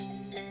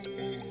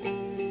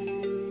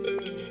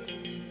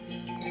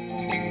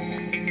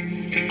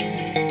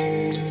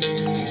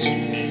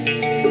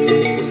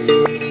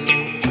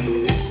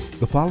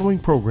following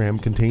program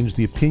contains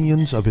the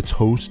opinions of its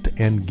host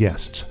and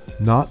guests,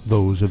 not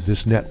those of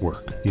this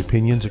network. The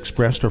opinions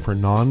expressed are for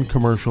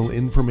non-commercial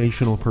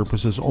informational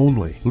purposes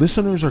only.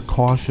 Listeners are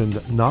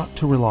cautioned not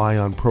to rely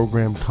on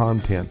program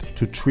content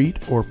to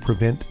treat or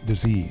prevent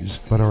disease,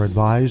 but are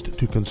advised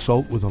to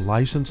consult with a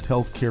licensed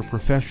healthcare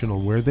professional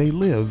where they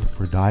live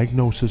for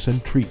diagnosis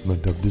and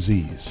treatment of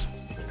disease.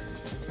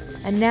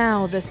 And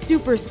now, the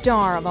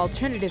superstar of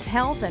alternative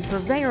health and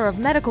purveyor of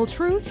medical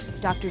truth,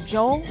 Dr.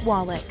 Joel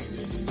Wallach.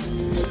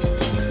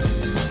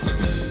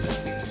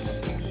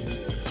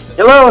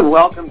 Hello and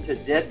welcome to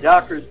Dead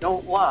Doctors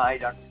Don't Lie.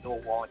 Dr.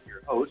 Joel Wallach,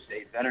 your host,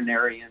 a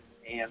veterinarian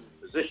and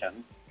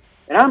physician.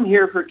 And I'm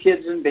here for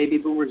kids and baby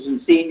boomers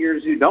and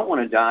seniors who don't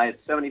want to die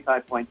at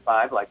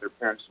 75.5 like their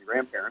parents and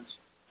grandparents.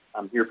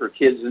 I'm here for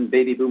kids and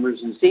baby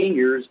boomers and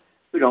seniors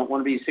who don't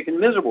want to be sick and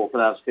miserable for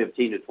the last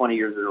 15 to 20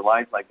 years of their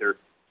life like their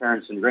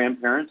parents and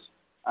grandparents.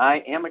 I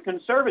am a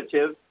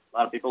conservative. A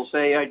lot of people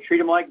say I treat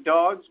them like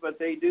dogs, but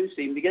they do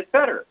seem to get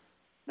better.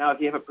 Now, if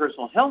you have a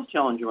personal health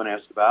challenge you want to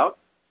ask about,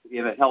 if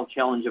you have a health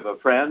challenge of a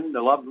friend,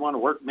 a loved one, a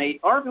workmate,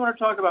 or if you want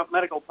to talk about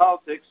medical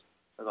politics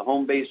or the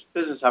home-based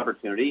business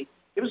opportunity,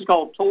 give us a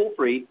call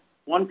toll-free,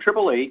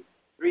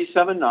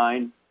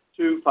 1-888-379-2552.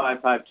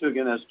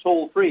 Again, that's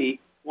toll-free,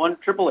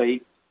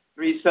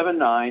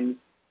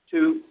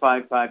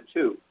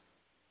 1-888-379-2552.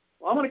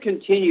 Well, I'm going to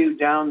continue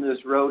down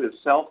this road of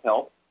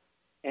self-help,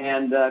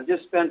 and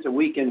just spent a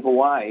week in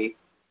Hawaii.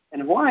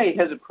 And Hawaii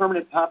has a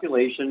permanent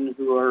population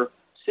who are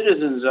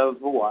citizens of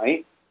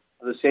Hawaii,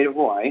 of the state of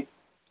Hawaii,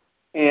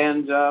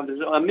 and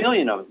there's a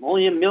million of them,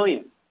 only a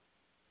million.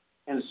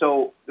 And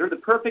so they're the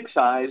perfect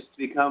size to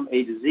become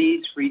a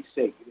disease-free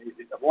state.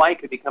 Hawaii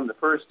could become the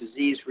first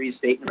disease-free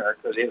state in America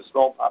because they have a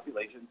small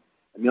population,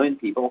 a million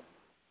people.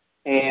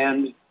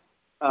 And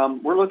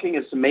we're looking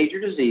at some major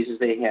diseases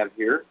they have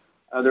here.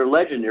 They're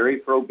legendary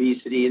for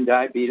obesity and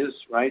diabetes,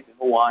 right? The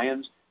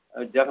Hawaiians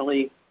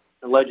definitely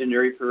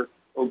legendary for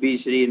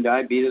obesity and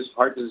diabetes,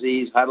 heart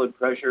disease, high blood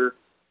pressure.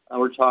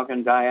 We're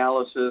talking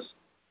dialysis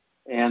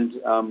and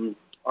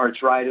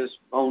arthritis,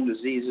 bone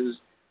diseases.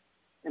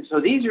 And so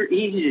these are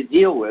easy to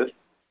deal with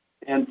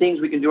and things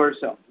we can do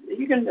ourselves.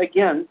 You can,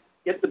 again,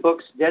 get the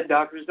books Dead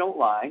Doctors Don't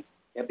Lie,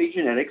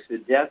 Epigenetics, The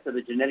Death of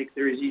the Genetic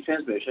Theory of Disease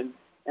Transmission,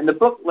 and the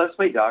book Let's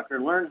Play Doctor,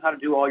 and learn how to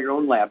do all your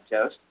own lab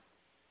tests.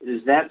 It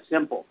is that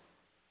simple.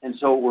 And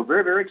so we're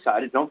very, very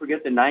excited. Don't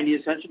forget the 90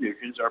 essential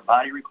nutrients. Our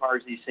body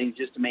requires these things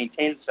just to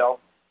maintain itself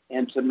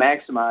and to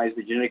maximize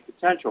the genetic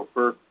potential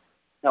for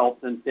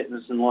health and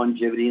fitness and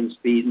longevity and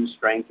speed and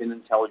strength and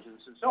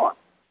intelligence and so on.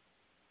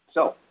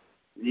 So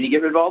you need to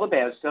get rid of all the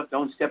bad stuff.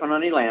 Don't step on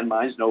any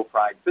landmines. No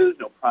fried foods,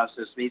 no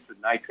processed meats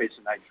with nitrates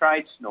and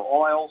nitrites, no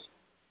oils.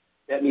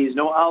 That means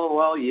no olive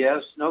oil,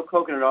 yes, no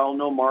coconut oil,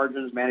 no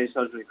margarines, mayonnaise,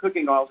 substitute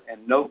cooking oils,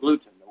 and no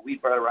gluten, no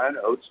wheat, butter, rye, and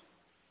oats.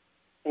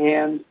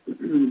 And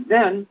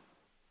then,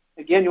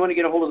 again, you want to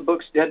get a hold of the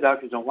books Dead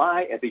Doctors Don't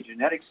Lie,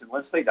 Epigenetics, and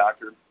Let's Play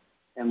Doctor,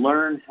 and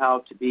learn how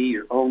to be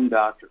your own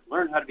doctor.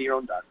 Learn how to be your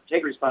own doctor.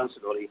 Take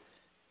responsibility.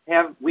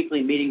 Have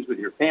weekly meetings with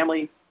your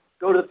family.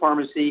 Go to the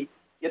pharmacy.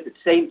 Get the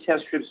same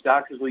test strips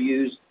doctors will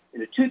use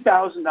in a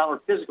 $2,000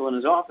 physical in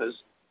his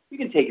office. You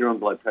can take your own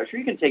blood pressure.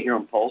 You can take your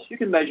own pulse. You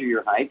can measure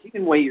your height. You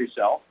can weigh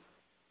yourself.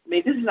 I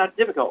mean, this is not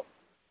difficult.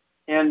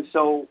 And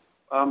so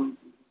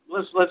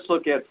let's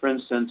look at, for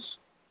instance,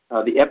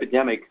 the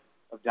epidemic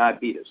of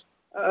diabetes.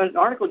 An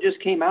article just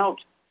came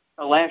out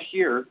last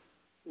year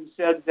and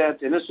said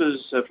that, and this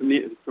was from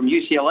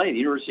UCLA, the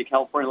University of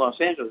California, Los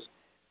Angeles.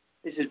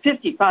 They said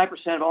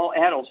 55% of all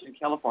adults in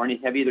California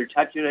have either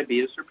type 2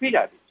 diabetes or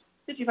prediabetes.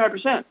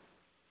 55%.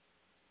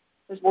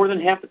 That's more than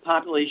half the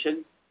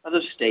population of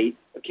the state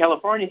of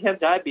California have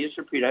diabetes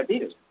or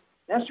prediabetes.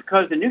 That's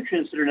because the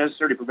nutrients that are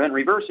necessary to prevent and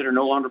reverse it are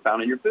no longer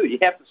found in your food. You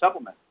have to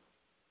supplement.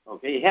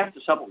 Okay, you have to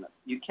supplement.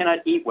 You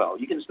cannot eat well.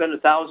 You can spend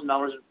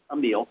 $1,000 a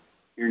meal.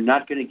 You're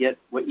not going to get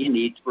what you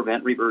need to prevent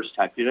and reverse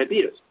type 2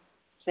 diabetes.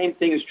 Same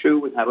thing is true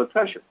with high blood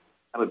pressure.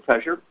 High blood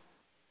pressure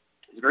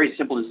is a very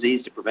simple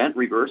disease to prevent,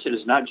 reverse. It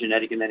is not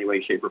genetic in any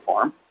way, shape, or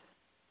form.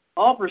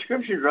 All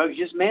prescription drugs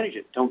just manage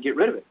it. Don't get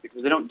rid of it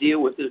because they don't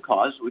deal with the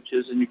cause, which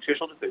is a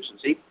nutritional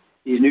deficiency.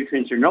 These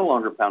nutrients are no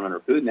longer found in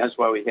our food, and that's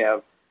why we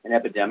have an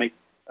epidemic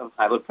of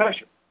high blood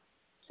pressure.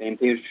 Same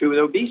thing is true with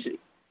obesity.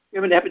 We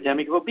have an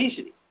epidemic of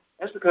obesity.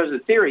 That's because the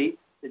theory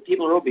that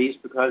people are obese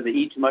because they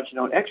eat too much and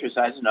don't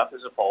exercise enough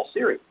is a false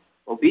theory.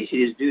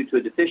 Obesity is due to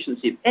a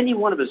deficiency of any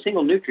one of a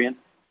single nutrient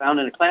found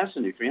in a class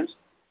of nutrients.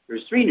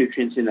 There's 3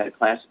 nutrients in that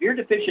class. If you're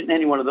deficient in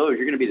any one of those,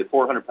 you're going to be the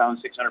 400-pound,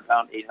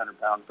 600-pound,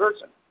 800-pound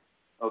person.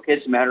 Okay,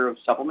 it's a matter of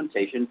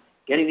supplementation,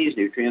 getting these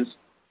nutrients,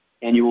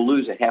 and you will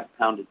lose a half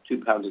pound to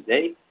 2 pounds a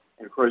day.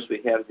 And, of course,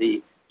 we have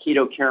the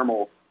keto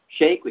caramel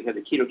shake. We have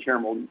the keto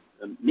caramel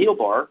meal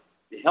bar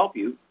to help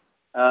you.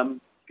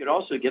 You could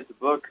also get the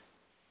book,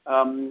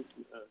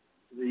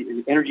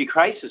 the Energy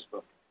Crisis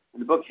book,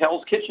 and the book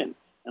Hell's Kitchen,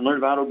 and learn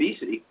about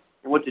obesity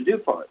and what to do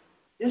for it.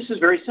 This is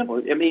very simple.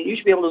 I mean, you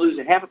should be able to lose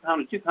a half a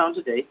pound to 2 pounds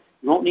a day.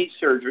 You won't need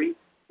surgery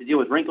to deal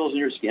with wrinkles in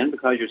your skin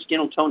because your skin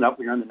will tone up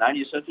when you're on the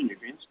 90 essential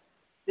nutrients.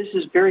 This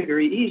is very,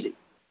 very easy.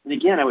 And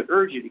again, I would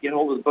urge you to get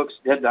hold of the books,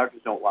 Dead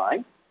Doctors Don't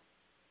Lie,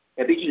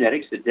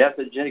 Epigenetics, The Death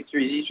of Genetic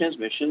Disease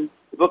Transmission,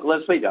 the book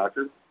Let's Play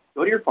Doctor.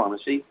 Go to your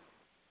pharmacy,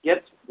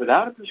 get,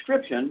 without a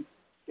prescription,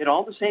 get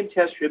all the same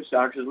test strips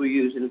doctors will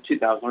use in a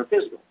 $2,000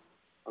 physical.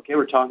 Okay,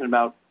 we're talking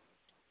about,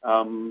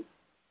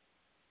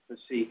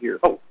 let's see here.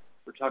 Oh,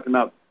 we're talking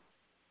about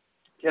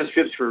test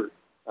strips for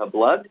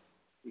blood.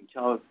 You can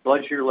tell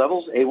blood sugar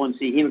levels,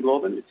 A1C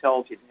hemoglobin, to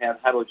tell if you have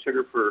high blood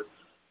sugar for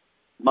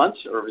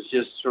months or if it's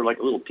just sort of like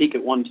a little peak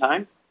at one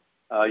time.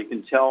 You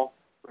can tell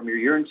from your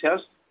urine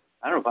test,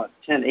 I don't know, about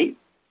 10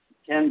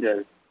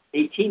 to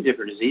 18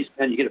 different diseases.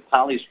 And you get a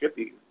poly strip,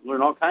 you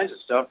learn all kinds of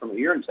stuff from a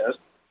urine test.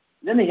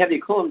 And then they have the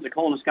equivalent of a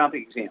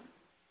colonoscopic exam.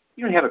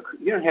 You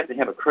don't have to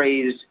have a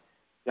crazed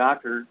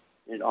doctor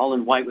and all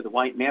in white with a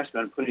white mask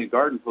on putting a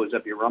garden hose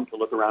up your rump to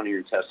look around in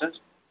your intestines.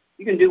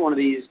 You can do one of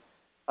these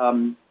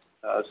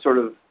sort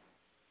of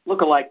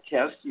look-alike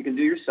tests. You can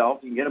do yourself.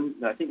 You can get them.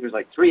 I think there's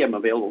like 3 of them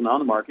available now on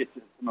the market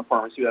from a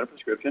pharmacy without a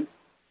prescription.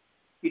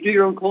 You do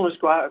your own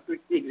colonoscopic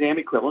exam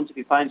equivalents. If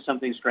you find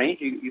something strange,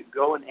 you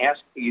go and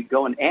ask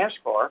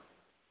for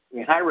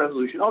a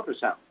high-resolution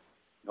ultrasound.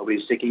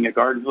 Nobody's sticking a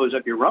garden hose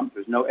up your rump.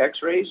 There's no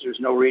X-rays. There's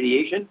no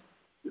radiation,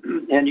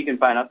 and you can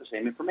find out the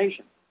same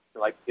information for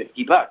like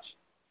 $50.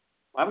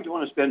 Why would you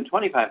want to spend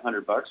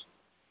 $2,500 for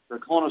a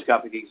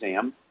colonoscopic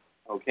exam,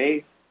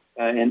 okay,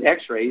 and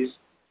X-rays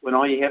when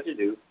all you have to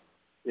do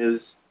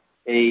is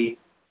a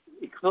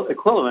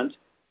equivalent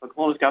of a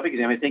colonoscopic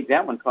exam? I think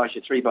that one costs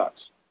you $3,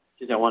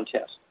 just that one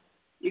test.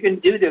 You can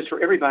do this for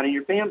everybody in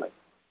your family.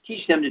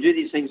 Teach them to do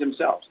these things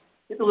themselves.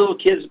 Get the little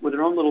kids with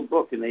their own little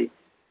book, and they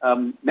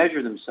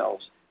measure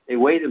themselves. They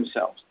weigh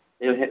themselves.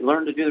 They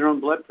learn to do their own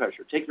blood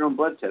pressure, take their own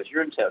blood test,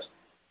 urine test,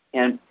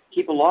 and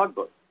keep a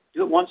logbook.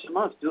 Do it once a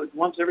month. Do it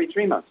once every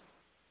 3 months.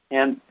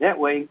 And that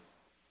way,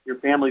 your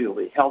family will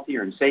be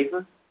healthier and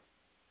safer.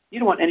 You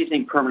don't want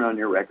anything permanent on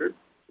your record.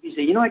 If you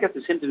say, I got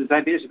the symptoms of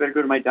diabetes, I better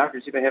go to my doctor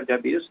and see if I have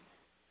diabetes.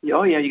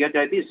 Oh, yeah, you got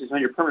diabetes. It's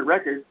on your permanent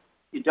record.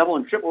 You double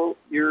and triple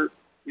your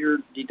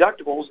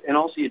deductibles, and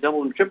also you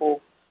double and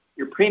triple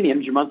your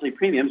premiums, your monthly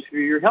premiums for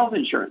your health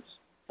insurance.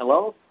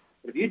 Hello?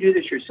 But if you do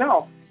this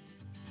yourself,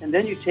 and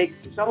then you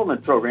take the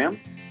supplement program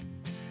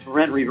to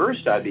prevent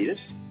reverse diabetes,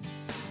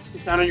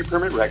 it's not on your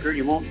permanent record.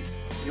 You won't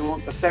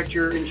affect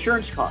your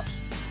insurance costs.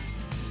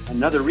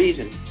 Another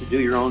reason to do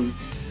your own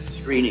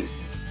screening.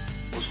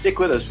 Well, stick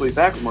with us. We'll be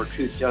back with more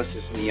Truth,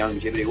 Justice, and the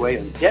Youngevity Way.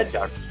 And Dead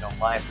Doctors Don't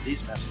Lie for these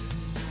messages.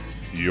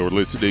 You're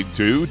listening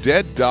to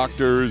Dead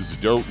Doctors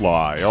Don't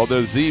Lie on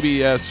the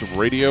ZBS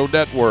Radio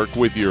Network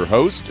with your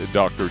host,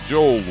 Dr.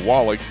 Joel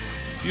Wallach.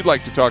 If you'd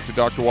like to talk to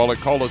Dr. Wallach,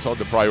 call us on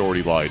the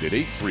priority line at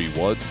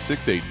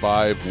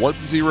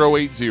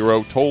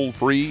 831-685-1080, toll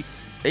free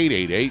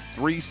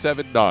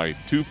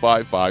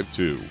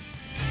 888-379-2552.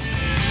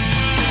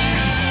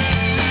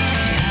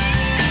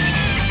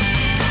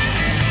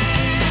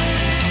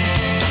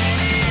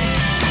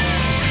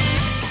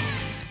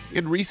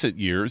 In recent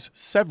years,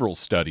 several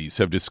studies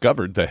have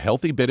discovered the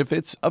healthy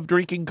benefits of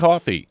drinking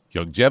coffee.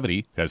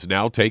 Youngevity has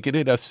now taken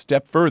it a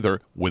step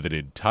further with an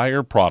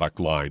entire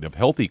product line of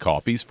healthy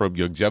coffees from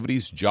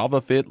Youngevity's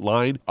JavaFit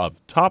line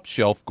of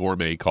top-shelf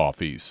gourmet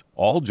coffees.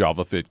 All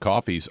JavaFit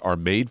coffees are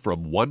made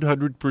from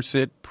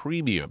 100%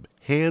 premium,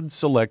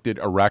 hand-selected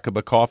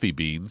Arabica coffee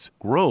beans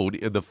grown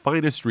in the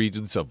finest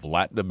regions of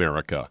Latin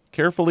America,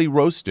 carefully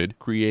roasted,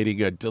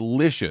 creating a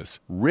delicious,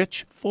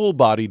 rich,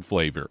 full-bodied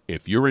flavor.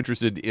 If you're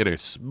interested in a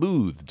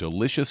smooth,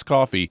 delicious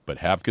coffee but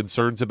have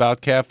concerns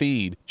about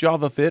caffeine,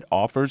 JavaFit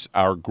offers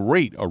our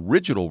great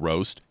original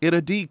roast in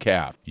a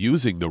decaf,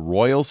 using the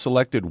Royal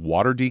Selected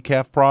Water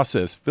Decaf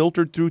process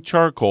filtered through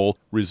charcoal,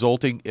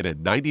 resulting in a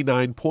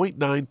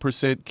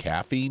 99.9%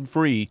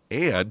 caffeine-free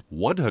and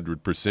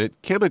 100%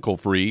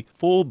 chemical-free,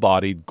 full-bodied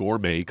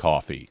gourmet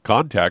coffee.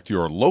 Contact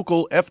your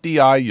local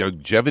FDI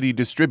Youngevity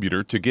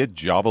distributor to get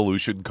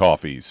Javalution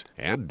coffees.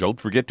 And don't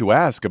forget to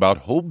ask about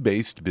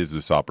home-based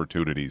business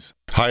opportunities.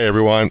 Hi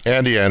everyone,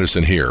 Andy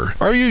Anderson here.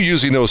 Are you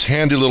using those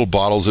handy little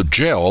bottles of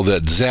gel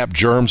that zap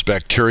germs,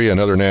 bacteria,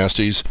 and other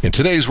nasties? In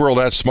today's world,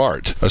 that's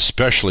smart,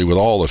 especially with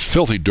all the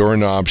filthy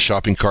doorknobs,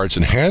 shopping carts,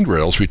 and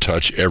handrails we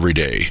touch every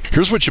day.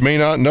 Here's what you may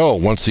not know.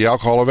 Once the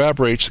alcohol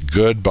evaporates,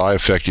 goodbye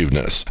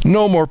effectiveness.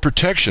 No more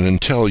protection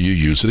until you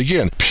use it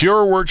again.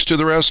 PureWorks to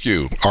the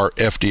rescue. Our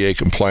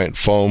FDA-compliant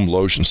foam,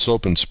 lotion,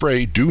 soap, and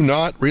spray do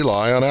not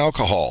rely on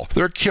alcohol.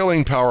 Their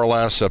killing power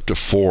lasts up to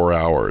 4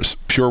 hours.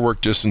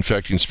 PureWorks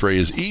disinfecting spray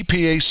is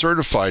EPA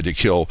certified to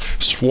kill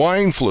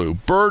swine flu,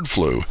 bird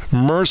flu,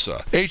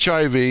 MRSA,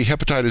 HIV,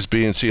 hepatitis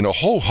B and C, and a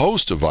whole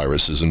host of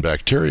viruses and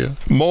bacteria.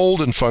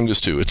 Mold and fungus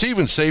too. It's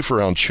even safe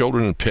around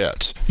children and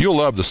pets. You'll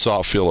love the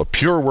soft feel of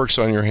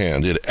PureWorks on your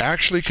hand. It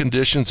actually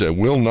conditions and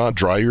will not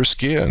dry your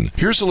skin.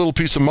 Here's a little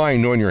peace of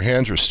mind knowing your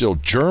hands are still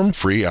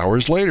germ-free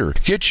hours later.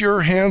 Get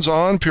your hands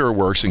on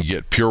PureWorks and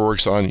get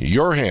PureWorks on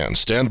your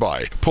hands. Stand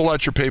by. Pull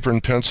out your paper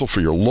and pencil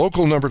for your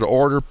local number to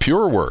order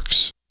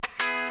PureWorks.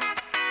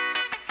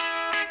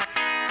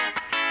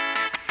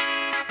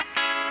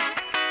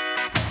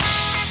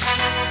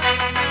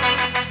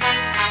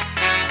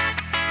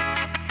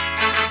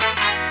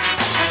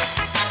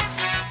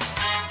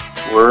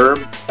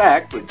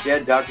 back with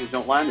Dead Doctors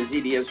Don't Lie on the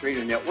ZBS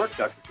Radio Network.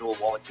 Dr. Joel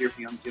Wallach here for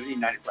Youngevity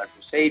 95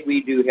 Crusade.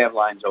 We do have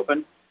lines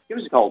open. Give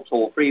us a call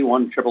toll-free,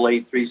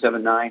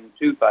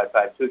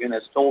 1-888-379-2552. Again,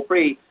 that's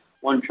toll-free,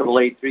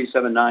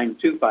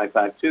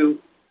 1-888-379-2552.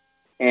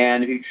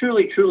 And if you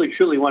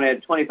truly want to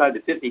add 25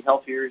 to 50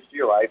 healthy years to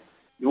your life,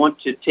 you want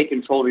to take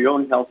control of your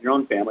own health, your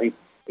own family,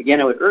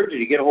 again, I would urge you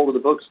to get a hold of the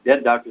books,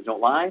 Dead Doctors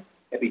Don't Lie,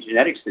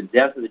 Epigenetics, The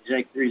Death of the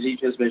Genetic Theories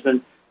Each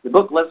Transmission, the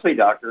book, Let's Play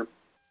Doctor.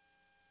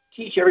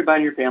 Teach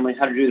everybody in your family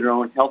how to do their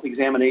own health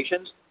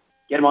examinations.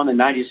 Get them on the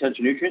 90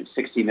 essential nutrients,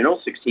 16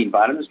 minerals, 16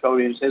 vitamins, 12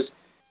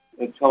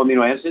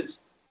 amino acids,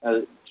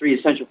 3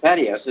 essential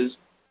fatty acids,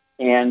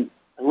 and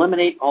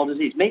eliminate all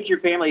disease. Make your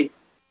family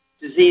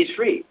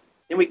disease-free.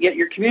 Then we get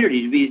your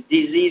community to be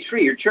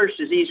disease-free, your church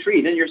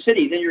disease-free, then your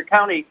city, then your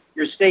county,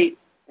 your state,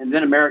 and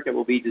then America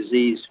will be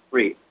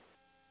disease-free.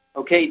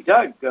 Okay,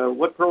 Doug,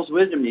 what pearls of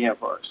wisdom do you have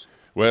for us?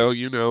 Well,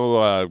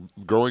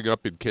 growing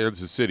up in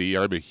Kansas City,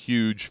 I'm a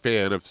huge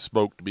fan of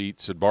smoked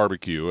meats and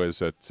barbecue, as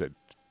that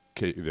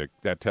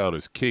town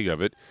is king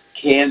of it.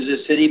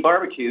 Kansas City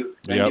barbecue.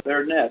 Yep.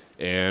 Better than that.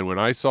 And when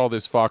I saw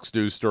this Fox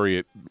News story,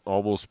 it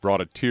almost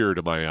brought a tear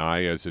to my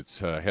eye as it's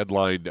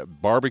headlined,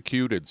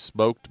 "Barbecued and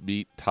Smoked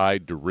Meat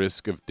Tied to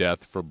Risk of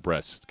Death from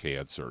Breast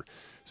Cancer."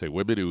 Say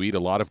women who eat a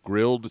lot of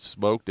grilled,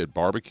 smoked, and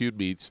barbecued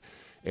meats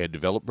and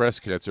develop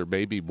breast cancer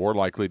may be more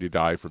likely to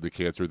die from the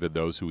cancer than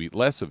those who eat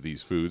less of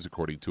these foods,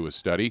 according to a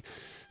study.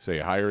 Say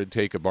a higher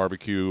intake of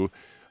barbecue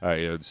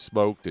and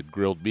smoked and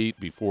grilled meat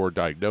before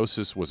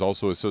diagnosis was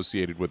also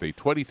associated with a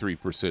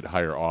 23%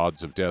 higher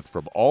odds of death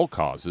from all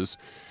causes.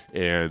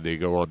 And they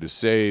go on to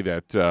say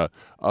that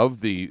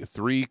of the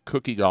 3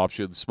 cooking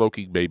options,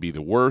 smoking may be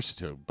the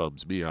worst. It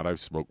bums me out.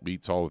 I've smoked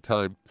meats all the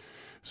time.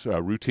 So,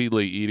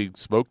 routinely eating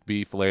smoked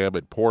beef, lamb,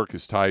 and pork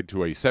is tied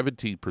to a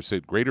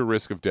 17% greater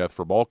risk of death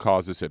from all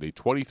causes and a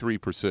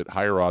 23%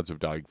 higher odds of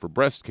dying from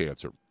breast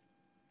cancer.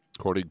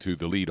 According to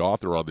the lead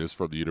author on this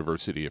from the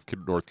University of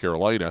North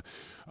Carolina,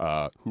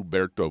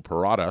 Humberto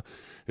Parada,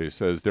 it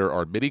says there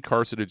are many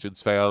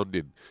carcinogens found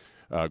in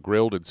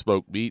grilled and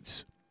smoked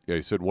meats.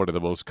 He said one of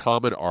the most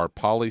common are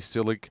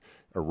polycyclic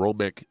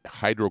aromatic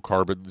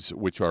hydrocarbons,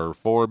 which are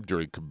formed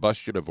during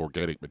combustion of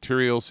organic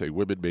materials. Say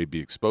women may be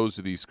exposed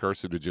to these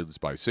carcinogens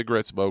by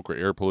cigarette smoke or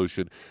air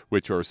pollution,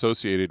 which are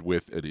associated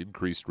with an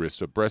increased risk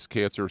of breast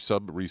cancer.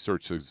 Some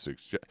research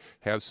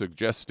has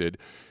suggested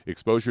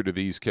exposure to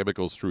these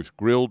chemicals through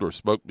grilled or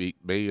smoked meat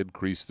may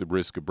increase the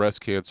risk of breast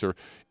cancer,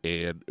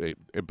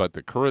 but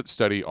the current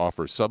study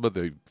offers some of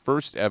the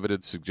first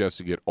evidence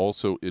suggesting it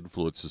also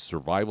influences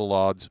survival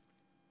odds.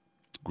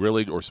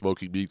 Grilling or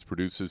smoking meats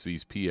produces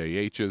these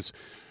PAHs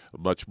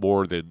much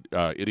more than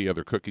any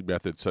other cooking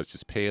method, such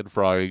as pan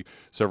frying.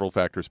 Several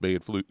factors may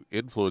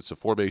influence the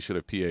formation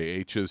of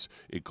PAHs,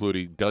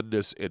 including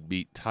doneness and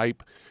meat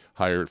type,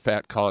 higher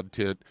fat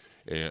content,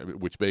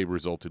 which may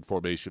result in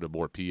formation of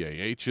more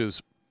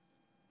PAHs.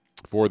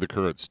 For the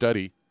current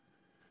study,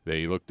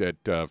 they looked at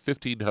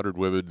 1,500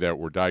 women that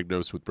were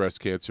diagnosed with breast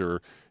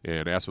cancer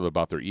and asked them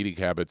about their eating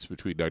habits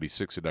between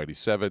 96 and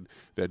 97,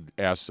 then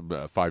asked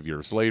them 5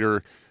 years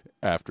later.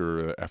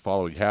 After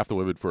following half the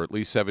women for at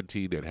least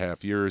 17 and a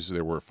half years,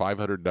 there were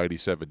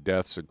 597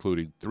 deaths,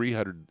 including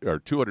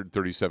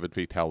 237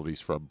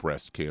 fatalities from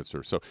breast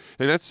cancer. So,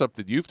 and that's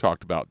something you've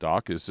talked about,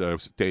 Doc, is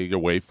staying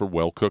away from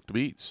well-cooked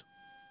meats.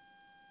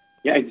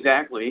 Yeah,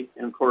 exactly.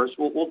 And, of course,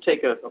 we'll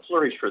take a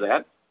flourish for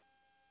that.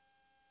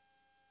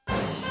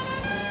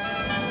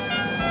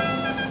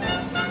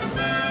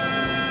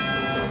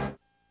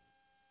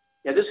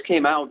 Yeah, this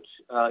came out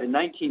in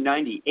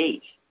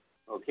 1998,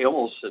 okay,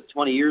 almost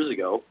 20 years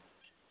ago,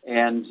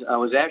 and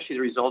was actually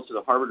the results of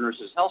the Harvard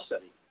Nurses Health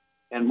Study.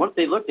 And what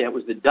they looked at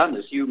was the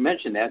doneness. You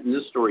mentioned that in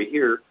this story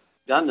here.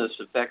 Doneness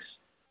affects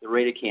the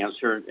rate of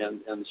cancer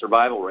and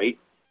survival rate.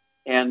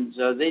 And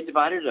they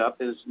divided it up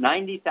as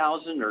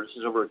 90,000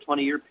 nurses over a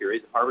 20-year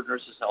period, the Harvard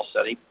Nurses Health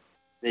Study.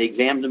 They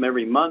examined them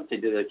every month. They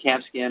did a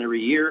CAT scan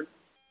every year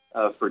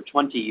for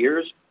 20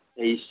 years.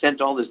 They sent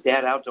all this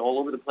data out to all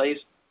over the place.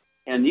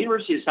 And the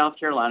University of South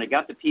Carolina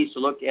got the piece to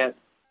look at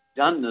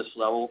doneness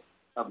level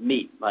of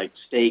meat, like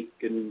steak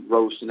and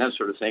roast and that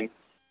sort of thing.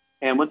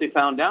 And what they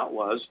found out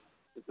was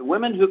that the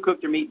women who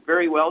cooked their meat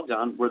very well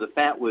done, where the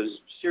fat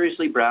was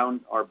seriously brown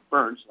or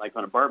burnt, like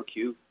on a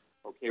barbecue,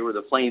 okay, where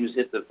the flames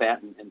hit the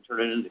fat and turn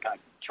it into kind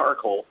of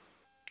charcoal.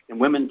 And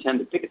women tend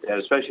to pick at that,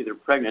 especially if they're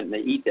pregnant and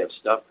they eat that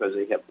stuff because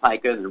they have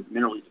pica and they're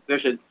minerally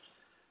deficient.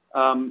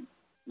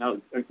 Now,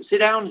 sit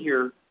down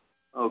here,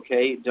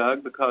 okay,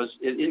 Doug, because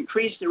it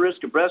increased the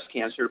risk of breast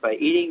cancer by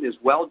eating this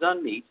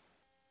well-done meat,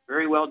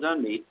 very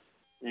well-done meat,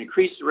 and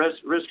increased the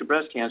risk of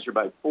breast cancer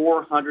by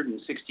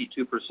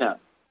 462%.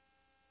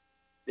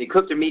 They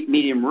cooked their meat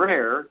medium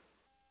rare,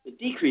 it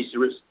decreased the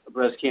risk of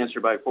breast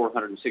cancer by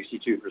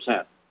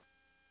 462%.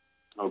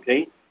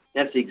 Okay?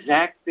 That's the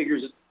exact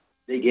figures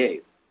they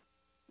gave.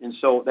 And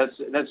so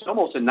that's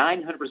almost a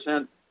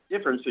 900%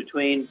 difference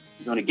between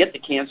you're going to get the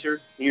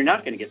cancer and you're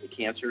not going to get the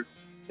cancer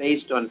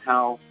based on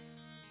how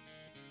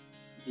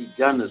the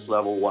doneness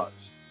level was.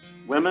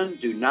 Women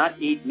do not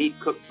eat meat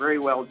cooked very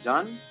well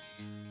done,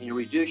 and you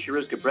reduce your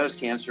risk of breast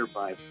cancer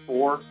by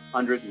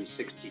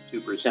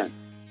 462%.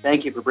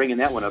 Thank you for bringing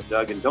that one up,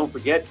 Doug. And don't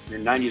forget your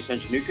 90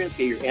 essential nutrients.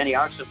 Get your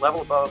antioxidant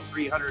level above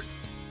 300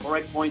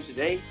 fluoride points a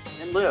day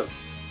and live.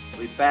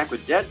 We'll be back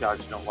with Dead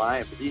Doctors Don't Lie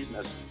after these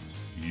messages.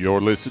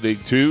 You're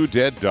listening to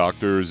Dead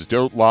Doctors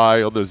Don't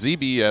Lie on the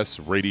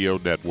ZBS Radio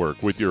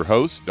Network with your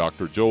host,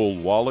 Dr. Joel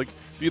Wallach.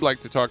 If you'd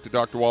like to talk to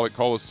Dr. Wallach,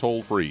 call us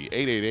toll-free,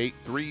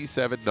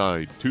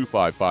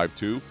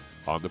 888-379-2552.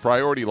 On the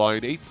priority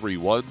line,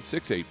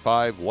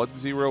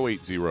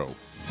 831-685-1080.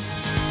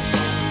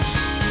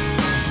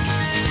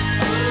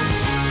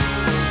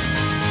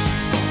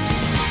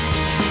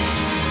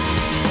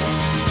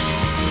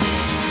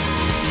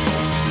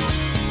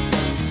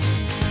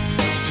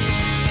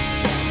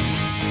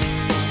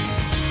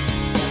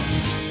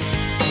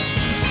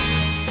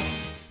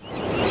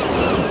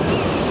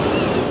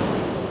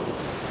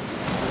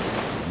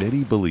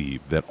 Many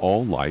believe that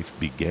all life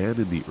began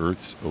in the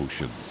Earth's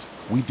oceans.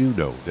 We do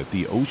know that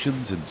the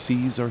oceans and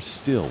seas are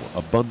still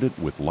abundant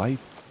with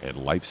life and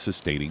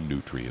life-sustaining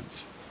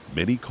nutrients.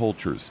 Many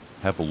cultures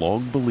have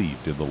long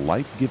believed in the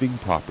life-giving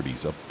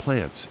properties of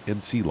plants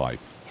and sea life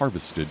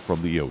harvested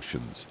from the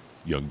oceans.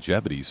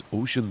 Youngevity's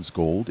Ocean's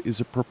Gold is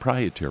a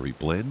proprietary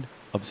blend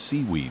of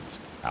seaweeds,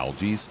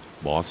 algae,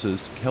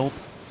 mosses, kelp,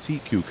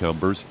 sea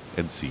cucumbers,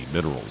 and sea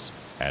minerals,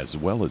 as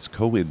well as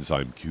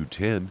coenzyme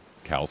Q10,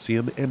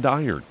 calcium, and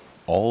iron,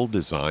 all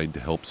designed to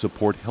help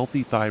support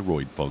healthy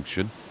thyroid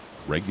function,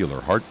 regular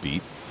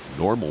heartbeat,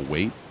 normal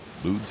weight,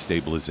 mood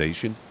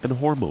stabilization, and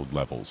hormone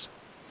levels.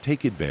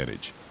 Take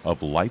advantage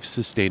of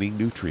life-sustaining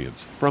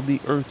nutrients from the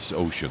Earth's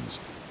oceans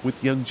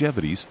with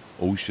Youngevity's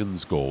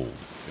Ocean's Gold.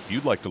 If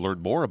you'd like to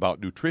learn more about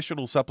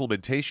nutritional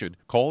supplementation,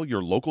 call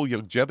your local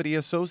Youngevity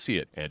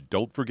associate, and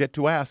don't forget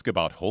to ask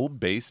about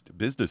home-based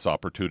business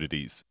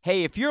opportunities.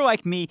 Hey, if you're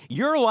like me,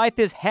 your life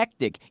is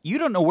hectic. You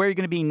don't know where you're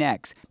going to be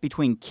next.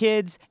 Between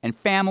kids and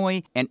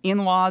family and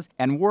in-laws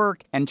and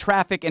work and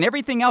traffic and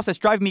everything else that's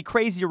driving me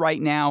crazy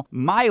right now,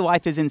 my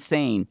life is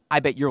insane.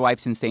 I bet your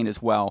life's insane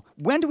as well.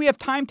 When do we have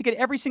time to get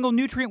every single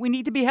nutrient we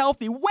need to be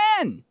healthy?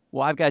 When?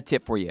 Well, I've got a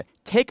tip for you.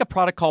 Take a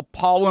product called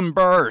Pollen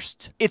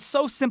Burst. It's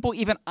so simple,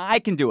 even I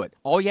can do it.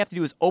 All you have to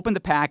do is open the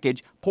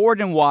package, pour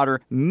it in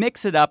water,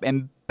 mix it up,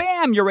 and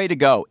bam, you're ready to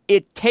go.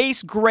 It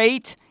tastes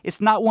great.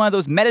 It's not one of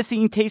those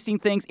medicine-tasting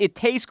things. It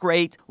tastes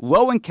great,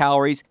 low in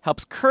calories,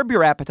 helps curb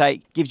your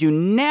appetite, gives you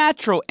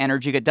natural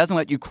energy that doesn't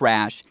let you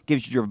crash,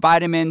 gives you your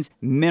vitamins,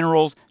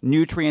 minerals,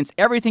 nutrients,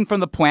 everything from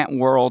the plant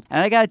world.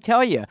 And I got to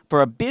tell you,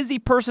 for a busy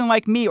person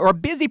like me or a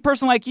busy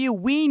person like you,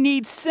 we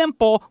need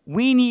simple,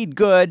 we need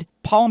good.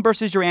 Pollen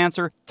Burst is your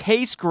answer.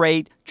 Tastes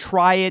great.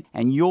 Try it,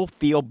 and you'll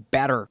feel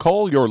better.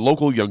 Call your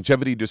local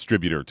Youngevity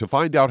distributor to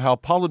find out how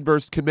Pollen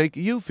Burst can make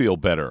you feel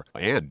better.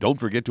 And don't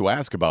forget to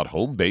ask about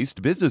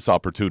home-based business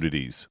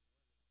opportunities.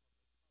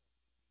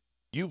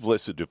 You've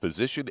listened to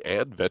physician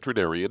and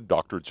veterinarian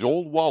Dr.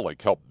 Joel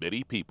Wallach help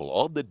many people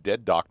on the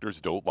Dead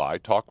Doctors Don't Lie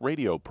talk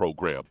radio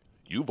program.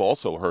 You've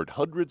also heard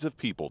hundreds of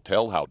people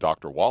tell how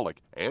Dr. Wallach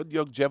and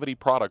Youngevity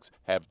products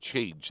have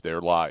changed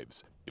their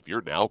lives. If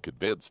you're now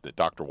convinced that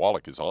Dr.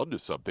 Wallach is onto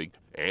something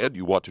and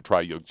you want to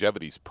try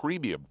Youngevity's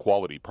premium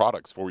quality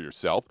products for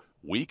yourself,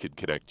 we can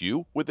connect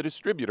you with a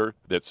distributor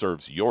that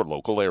serves your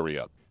local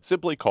area.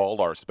 Simply call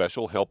our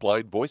special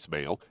helpline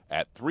voicemail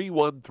at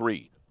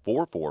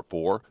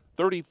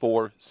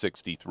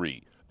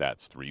 313-444-3463.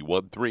 That's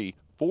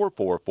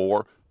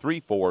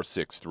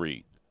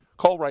 313-444-3463.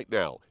 Call right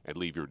now and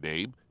leave your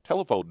name,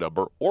 telephone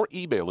number, or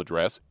email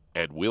address,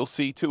 and we'll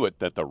see to it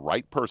that the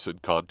right person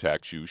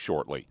contacts you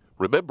shortly.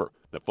 Remember,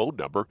 the phone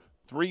number,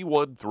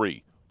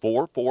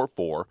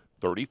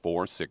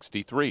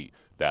 313-444-3463.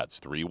 That's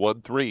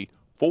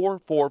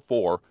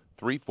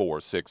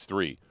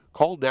 313-444-3463.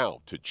 Call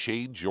now to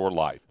change your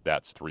life.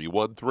 That's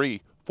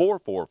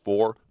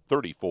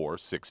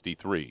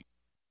 313-444-3463.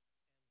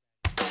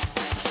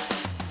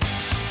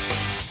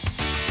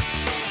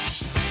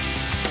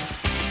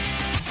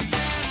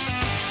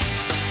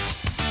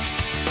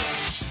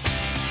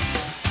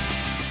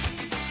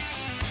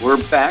 We're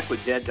back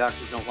with Dead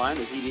Doctors Don't Lie on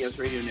the ZBS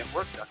Radio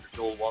Network. Dr.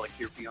 Joel Wallach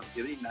here for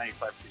Youngevity,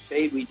 95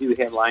 Crusade. We do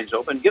have lines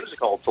open. Give us a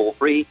call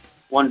toll-free,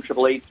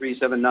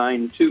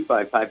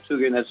 1-888-379-2552.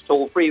 Again, that's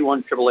toll-free,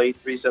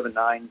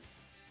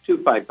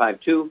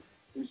 1-888-379-2552.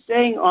 And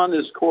staying on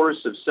this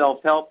course of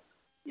self-help,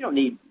 you don't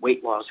need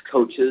weight loss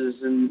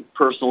coaches and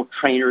personal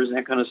trainers and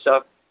that kind of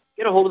stuff.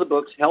 Get a hold of the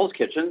books, Hell's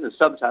Kitchen. The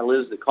subtitle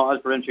is The Cause,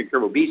 Prevention, and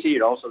Cure of Obesity.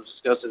 It also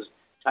discusses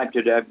type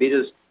 2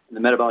 diabetes and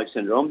the metabolic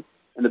syndrome.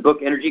 And the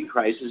book Energy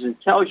Crisis, and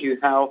tells you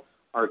how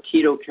our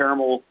keto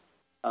caramel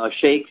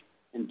shake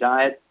and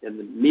diet and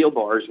the meal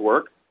bars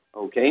work.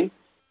 Okay,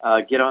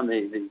 get on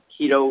the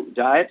keto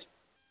diet,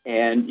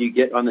 and you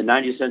get on the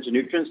 90 essential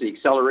nutrients, the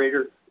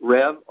accelerator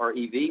Rev,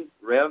 R-E-V,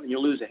 Rev, and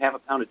you'll lose a half a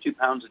pound to 2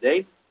 pounds a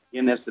day.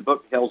 And that's the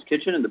book Hell's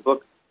Kitchen and the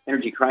book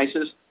Energy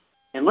Crisis,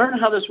 and learn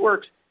how this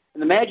works.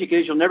 And the magic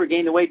is you'll never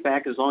gain the weight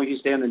back as long as you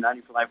stay on the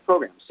 90 for Life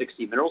program.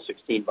 60 minerals,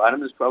 16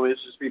 vitamins, 12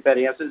 ounces, 3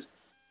 fatty acids.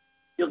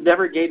 You'll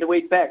never gain the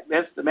weight back.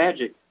 That's the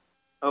magic.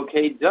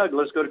 Okay, Doug,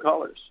 let's go to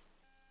callers.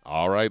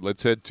 All right,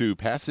 let's head to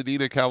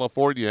Pasadena,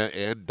 California.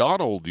 And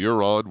Donald,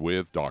 you're on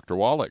with Dr.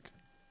 Wallach.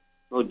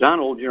 Well,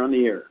 Donald, you're on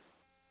the air.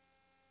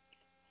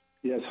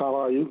 Yes, how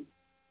are you?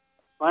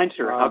 Fine,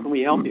 sir. How can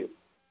we help you?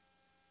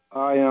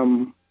 I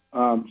am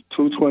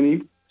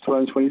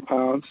 220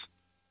 pounds,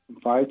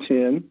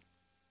 5'10".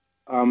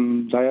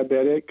 I'm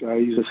diabetic. I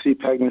use a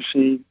CPAP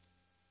machine,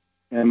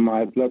 and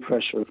my blood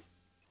pressure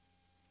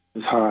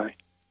is high.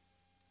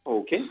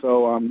 Okay.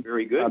 So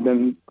very good. I've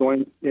been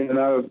going in and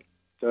out of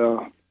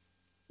the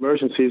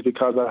emergencies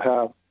because I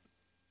have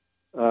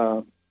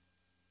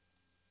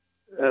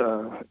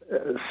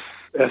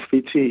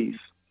SVTs,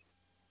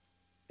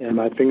 and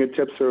my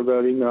fingertips are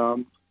very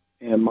numb,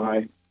 and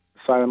my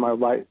side of my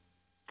right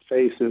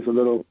face is a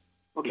little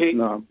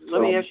numb.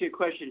 Let me ask you a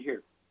question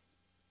here.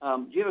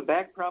 Do you have a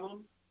back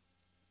problem?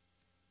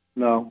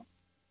 No.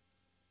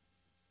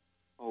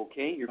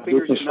 Okay. Your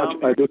fingers are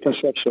numb. I do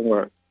construction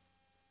work.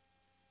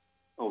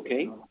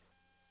 Okay.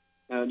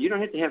 You don't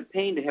have to have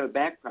pain to have a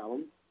back problem.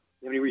 Do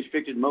you have any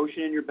restricted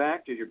motion in your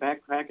back? Does your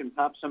back crack and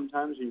pop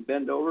sometimes when you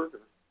bend over?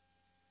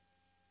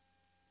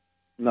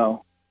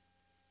 No.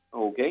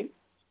 Okay.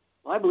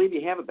 Well, I believe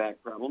you have a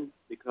back problem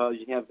because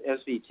you have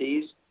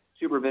SVTs,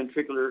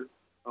 supraventricular,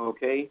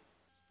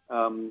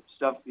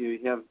 stuff. You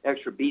have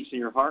extra beats in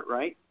your heart,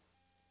 right?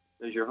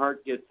 Does your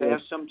heart get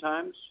fast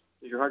sometimes?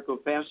 Does your heart go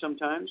fast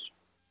sometimes?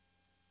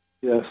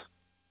 Yes.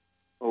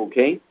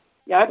 Okay.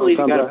 Yeah, I believe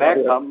you got a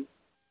back problem.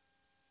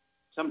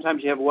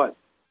 Sometimes you have what?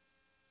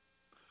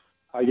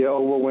 I get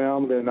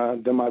overwhelmed,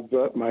 and then my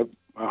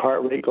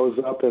heart rate goes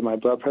up, and my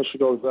blood pressure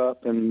goes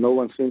up, and no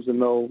one seems to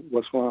know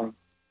what's wrong.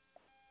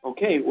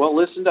 Okay, well,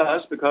 listen to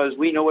us because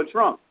we know what's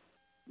wrong.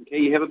 Okay,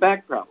 you have a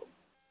back problem.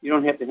 You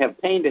don't have to have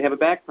pain to have a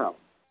back problem.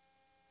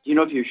 Do you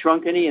know if you've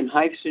shrunk any in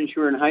height since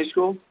you were in high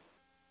school?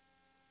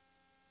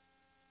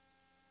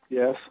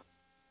 Yes.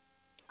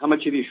 How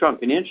much have you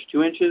shrunk? 1 inch,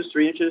 2 inches,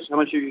 3 inches? How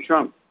much have you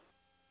shrunk?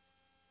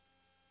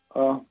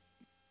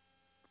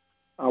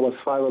 I was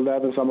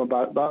 5'11", so I'm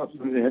about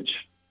an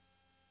inch.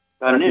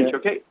 About an inch,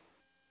 okay.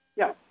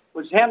 Yeah.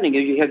 What's happening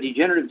is you have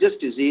degenerative disc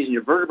disease, and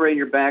your vertebrae in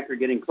your back are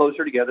getting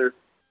closer together.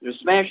 You're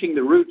smashing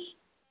the roots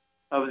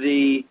of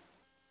the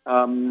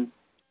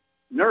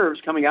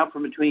nerves coming out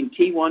from between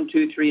T1,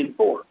 2, 3, and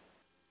 4.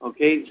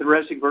 Okay,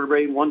 thoracic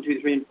vertebrae 1,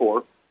 2, 3, and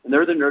 4, and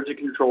they're the nerves that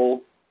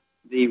control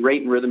the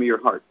rate and rhythm of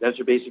your heart. That's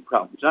your basic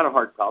problem. It's not a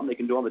heart problem. They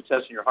can do all the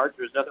tests in your heart.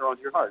 There's nothing wrong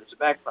with your heart. It's a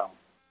back problem.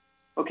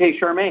 Okay,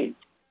 Charmaine,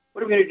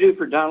 what are we going to do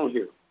for Donald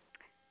here?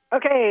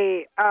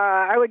 Okay,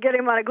 I would get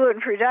him on a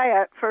gluten-free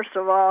diet, first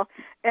of all,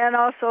 and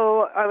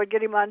also I would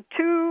get him on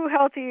 2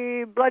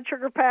 healthy blood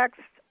sugar packs,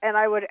 and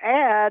I would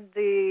add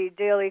the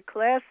Daily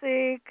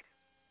Classic,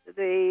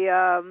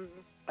 the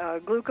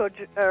glucose,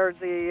 or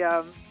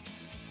the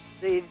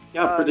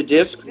for the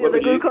disc,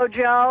 the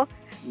glucogel,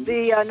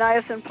 the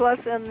niacin plus,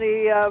 and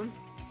the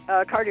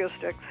cardio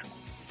sticks.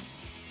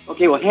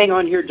 Okay, well, hang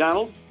on here,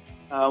 Donald.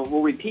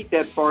 We'll repeat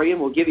that for you,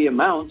 and we'll give you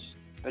amounts.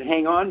 But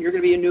hang on, you're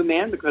going to be a new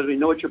man because we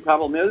know what your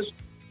problem is.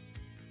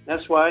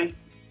 That's why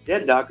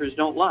Dead Doctors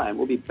Don't Lie.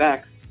 We'll be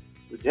back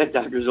with Dead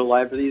Doctors Don't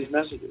Lie for these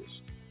messages.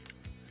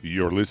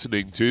 You're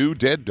listening to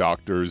Dead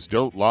Doctors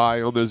Don't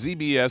Lie on the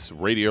ZBS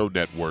Radio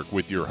Network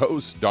with your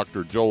host,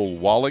 Dr. Joel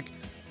Wallach.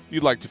 If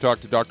you'd like to talk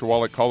to Dr.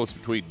 Wallach, call us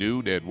between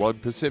noon and 1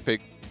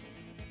 Pacific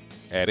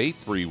at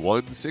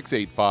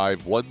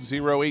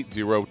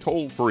 831-685-1080,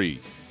 toll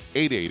free,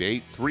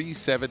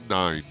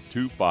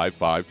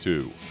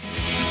 888-379-2552.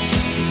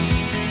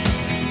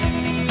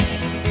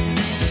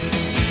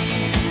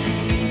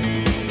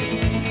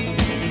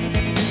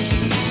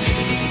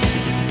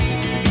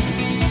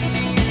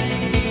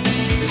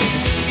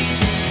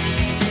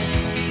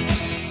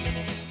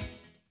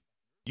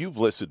 You've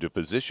listened to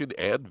physician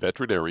and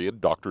veterinarian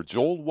Dr.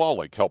 Joel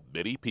Wallach help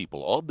many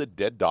people on the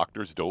Dead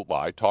Doctors Don't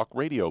Lie talk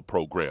radio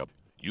program.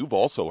 You've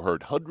also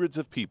heard hundreds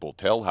of people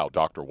tell how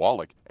Dr.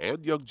 Wallach and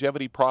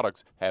Youngevity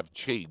products have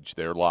changed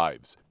their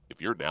lives.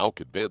 If you're now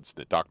convinced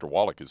that Dr.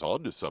 Wallach is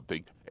onto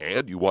something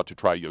and you want to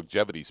try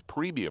Youngevity's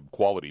premium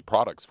quality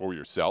products for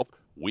yourself,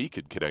 we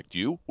can connect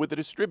you with a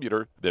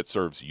distributor that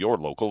serves your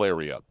local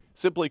area.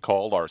 Simply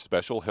call our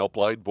special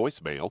helpline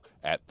voicemail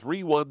at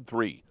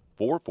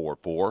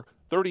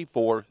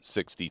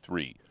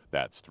 313-444-3463.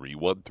 That's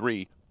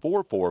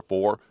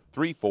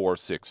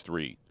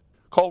 313-444-3463.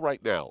 Call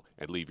right now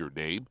and leave your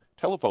name,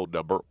 telephone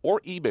number, or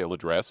email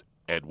address,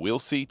 and we'll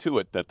see to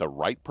it that the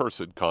right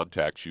person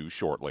contacts you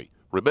shortly.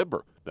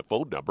 Remember, the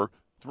phone number,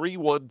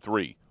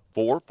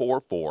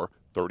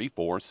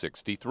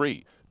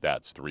 313-444-3463.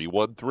 That's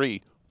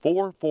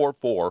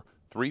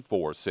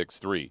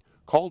 313-444-3463.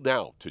 Call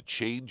now to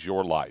change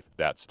your life.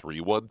 That's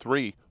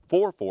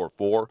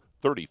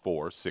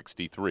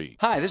 313-444-3463.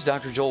 Hi, this is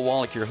Dr. Joel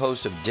Wallach, your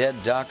host of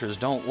Dead Doctors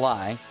Don't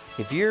Lie.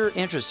 If you're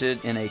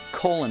interested in a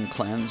colon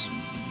cleanse,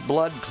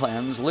 blood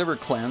cleanse, liver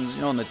cleanse,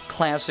 in the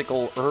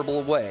classical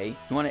herbal way,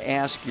 you want to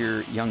ask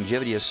your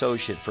Youngevity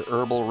associate for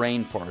Herbal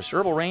Rainforest.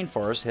 Herbal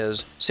Rainforest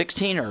has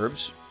 16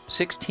 herbs,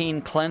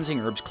 16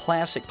 cleansing herbs,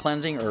 classic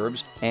cleansing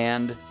herbs,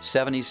 and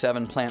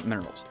 77 plant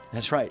minerals.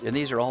 That's right, and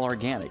these are all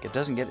organic. It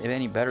doesn't get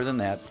any better than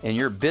that. In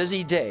your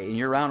busy day, and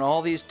you're around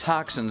all these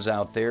toxins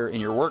out there in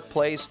your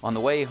workplace, on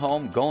the way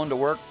home, going to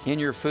work, in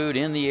your food,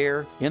 in the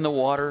air, in the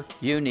water,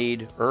 you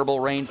need Herbal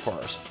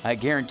Rainforest. I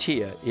guarantee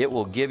you, it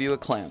will give you a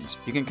cleanse.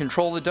 You can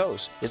control the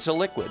dose. It's a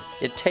liquid.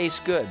 It tastes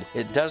good.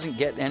 It doesn't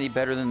get any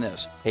better than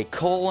this. A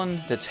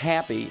colon that's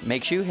happy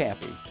makes you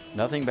happy.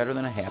 Nothing better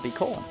than a happy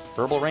colon.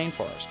 Herbal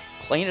Rainforest.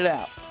 Clean it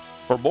out.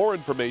 For more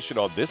information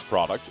on this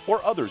product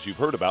or others you've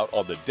heard about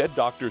on the Dead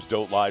Doctors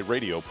Don't Lie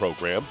radio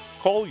program,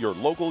 call your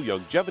local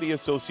Youngevity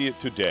associate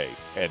today.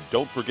 And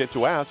don't forget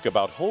to ask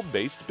about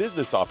home-based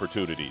business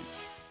opportunities.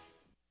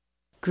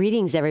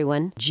 Greetings,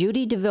 everyone.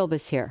 Judy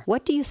DeVilbus here.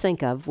 What do you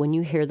think of when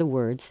you hear the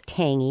words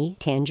tangy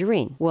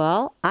tangerine?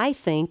 Well, I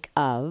think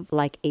of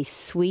like a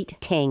sweet,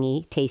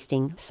 tangy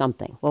tasting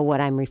something. Well,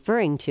 what I'm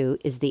referring to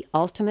is the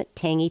Ultimate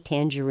Tangy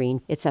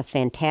Tangerine. It's a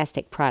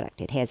fantastic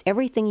product. It has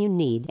everything you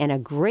need, and a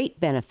great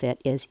benefit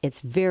is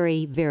it's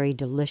very, very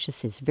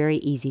delicious. It's very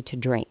easy to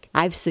drink.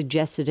 I've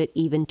suggested it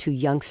even to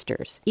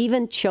youngsters.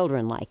 Even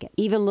children like it.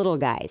 Even little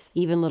guys.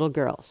 Even little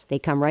girls. They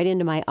come right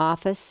into my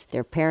office.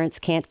 Their parents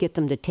can't get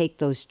them to take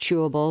those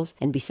chewables,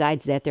 and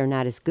besides that, they're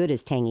not as good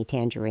as Tangy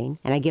Tangerine.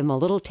 And I give them a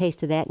little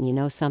taste of that, and you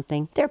know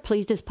something? They're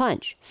pleased as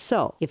punch.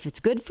 So, if it's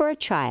good for a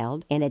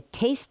child and it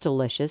tastes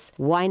delicious,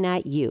 why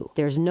not you?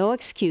 There's no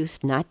excuse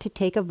not to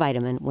take a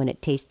vitamin when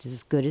it tastes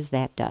as good as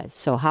that does.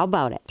 So how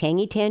about it?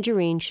 Tangy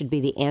Tangerine should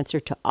be the answer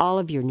to all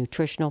of your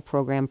nutritional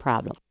program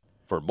problems.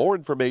 For more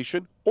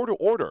information or to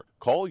order,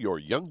 call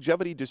your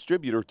Youngevity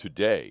distributor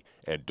today.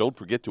 And don't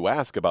forget to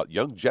ask about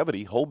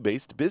Youngevity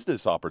home-based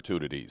business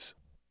opportunities.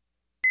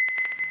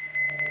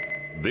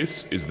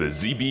 This is the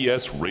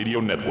ZBS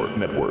Radio Network.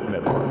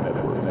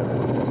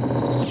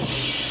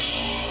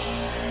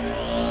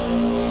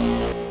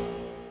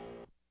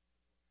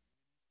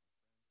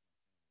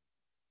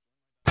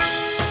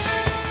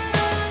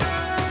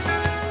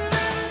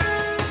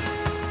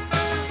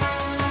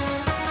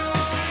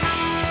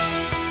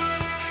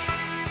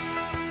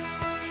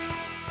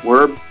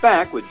 We're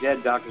back with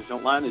Dead Doctors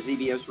Don't Lie on the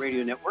ZBS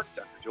Radio Network.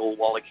 Dr. Joel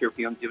Wallach here for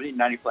Youngevity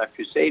 95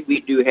 Crusade. We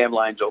do have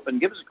lines open.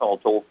 Give us a call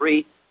toll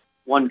free.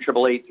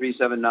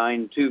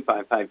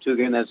 1-888-379-2552.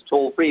 Again, that's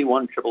toll-free,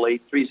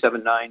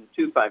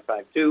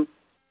 1-888-379-2552.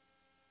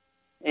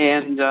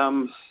 And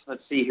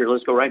let's see here.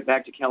 Let's go right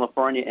back to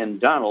California and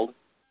Donald.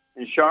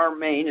 And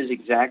Charmaine is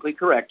exactly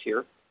correct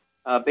here.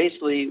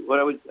 Basically, what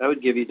I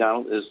would give you,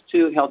 Donald, is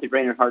 2 healthy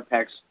brain and heart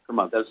packs per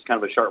month. That's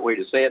kind of a short way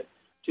to say it.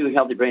 2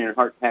 healthy brain and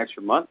heart packs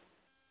per month.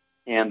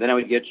 And then I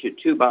would get you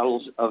 2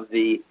 bottles of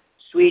the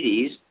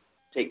Sweeties.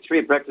 Take 3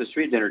 at breakfast,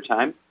 3 at dinner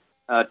time.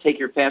 Take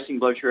your fasting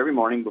blood sugar every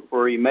morning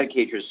before you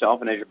medicate yourself,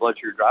 and as your blood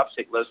sugar drops,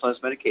 take less and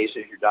less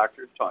medication as your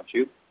doctor taught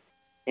you.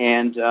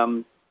 And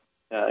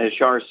as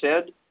Shar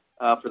said,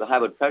 for the high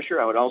blood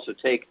pressure, I would also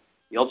take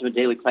the Ultimate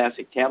Daily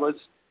Classic tablets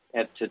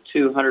at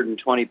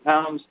 220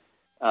 pounds.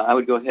 I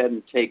would go ahead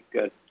and take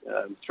 3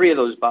 of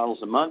those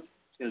bottles a month.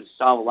 It's going to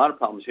solve a lot of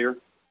problems here.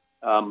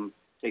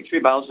 Take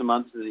 3 bottles a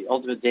month of the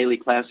Ultimate Daily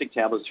Classic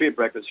tablets, 3 at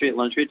breakfast, 3 at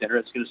lunch, 3 at dinner.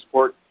 It's going to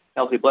support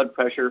healthy blood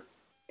pressure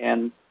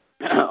and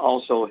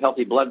also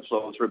healthy blood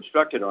flow through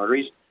obstructed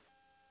arteries,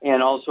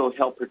 and also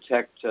help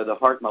protect the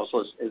heart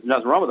muscle. There's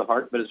nothing wrong with the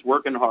heart, but it's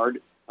working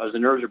hard as the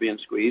nerves are being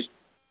squeezed.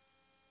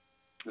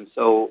 And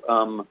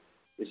so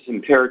it's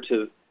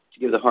imperative to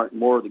give the heart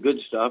more of the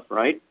good stuff,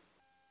 right?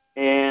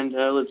 And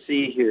let's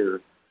see here.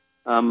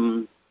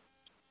 Shar,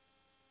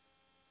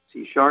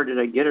 did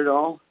I get it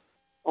all?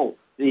 Oh,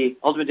 the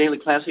Ultimate Daily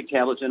Classic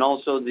tablets and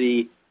also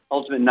the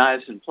Ultimate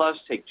Niacin Plus.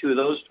 Take 2 of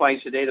those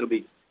twice a day. That'll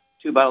be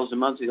 2 bottles a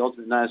month of the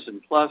Ultimate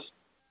Niacin Plus,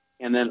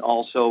 and then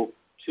also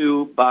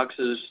 2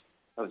 boxes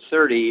of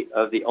 30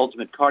 of the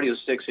Ultimate Cardio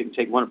Sticks. You can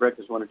take 1 at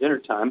breakfast, 1 at dinner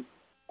time.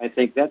 I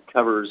think that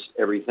covers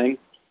everything.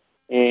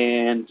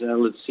 And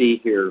let's see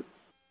here.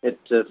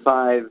 At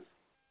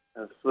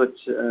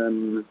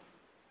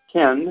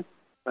 5'10",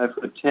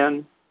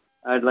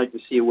 I'd like to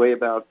see you weigh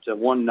about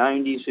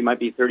 190, so he might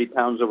be 30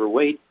 pounds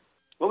overweight.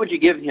 What would you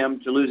give him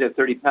to lose that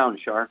 30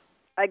 pounds, Shar?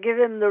 I give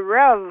him the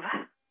Rev.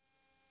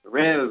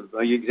 Rev,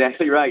 you're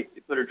exactly right.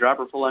 You put a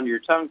dropper full under your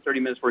tongue, 30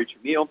 minutes for each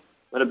meal,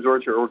 let it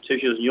absorb to your oral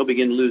tissues, and you'll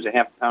begin to lose a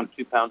half pound,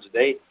 2 pounds a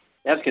day.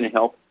 That's going to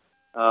help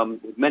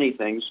with many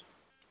things.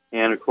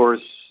 And, of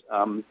course,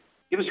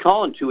 give us a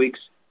call in 2 weeks,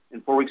 in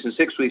 4 weeks, and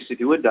 6 weeks, if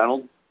you would,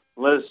 Donald.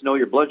 Let us know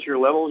your blood sugar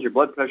levels, your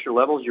blood pressure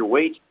levels, your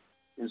weight,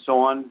 and so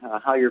on,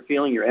 how you're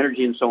feeling, your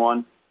energy, and so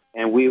on,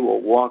 and we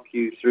will walk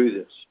you through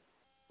this.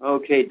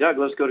 Okay, Doug,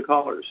 let's go to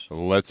callers.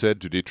 Let's head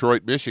to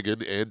Detroit,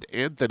 Michigan, and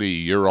Anthony,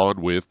 you're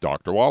on with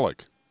Dr.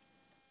 Wallach.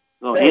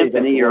 Oh, hey,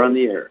 Anthony, you're on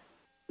the air.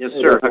 Yes,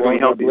 sir. How can we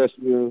help you? Bless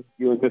you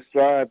and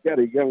Mr. I've got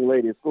a young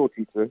lady, a school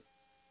teacher,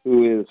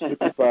 who is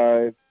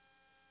 55,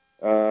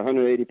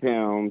 180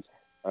 pounds.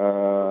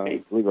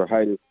 I believe her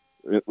height is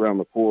around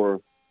the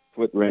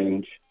 4-foot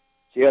range.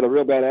 She had a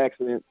real bad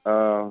accident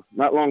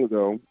not long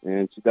ago,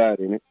 and she died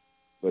in it.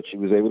 But she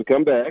was able to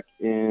come back,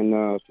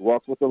 and she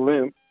walks with a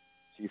limp.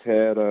 She's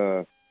got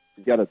a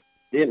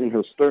dent in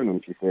her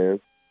sternum, she says,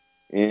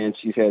 and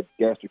she's had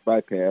gastric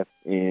bypass,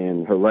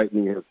 and her right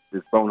knee is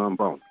bone on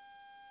bone.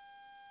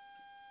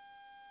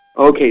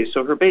 Okay,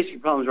 so her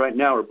basic problems right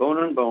now are bone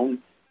on bone.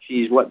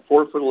 She's,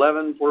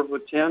 4'11",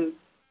 4'10"?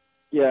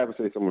 Yeah, I would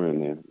say somewhere in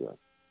there, yeah.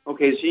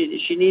 Okay, so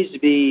she needs to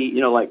be,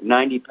 like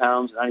 90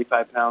 pounds,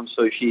 95 pounds,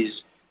 so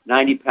she's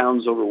 90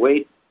 pounds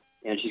overweight,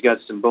 and she's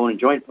got some bone and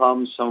joint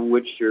problems, some of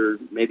which are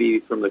maybe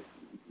from the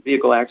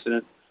vehicle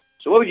accident.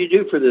 So what would you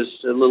do for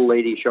this little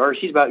lady, Char?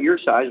 She's about your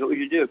size. What would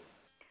you do?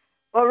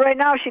 Well, right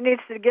now she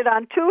needs to get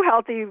on 2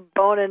 healthy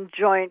bone and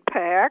joint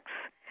packs,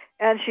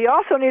 and she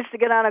also needs to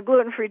get on a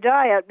gluten-free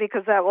diet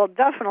because that will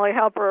definitely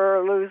help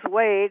her lose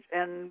weight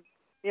and,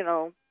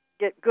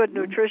 get good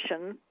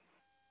nutrition.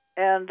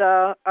 And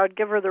I'd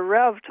give her the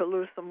Rev to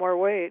lose some more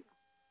weight.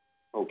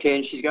 Okay,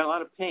 and she's got a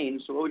lot of pain,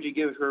 so what would you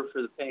give her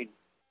for the pain?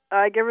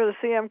 I give her the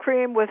CM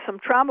cream with some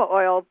trauma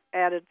oil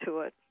added to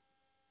it.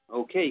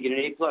 Okay, you get an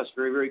A+.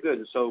 Very, very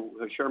good. So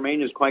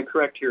Charmaine is quite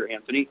correct here,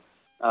 Anthony.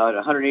 At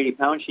 180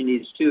 pounds, she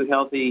needs 2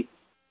 healthy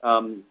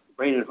brain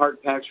and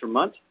heart packs per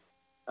month.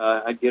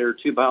 I'd get her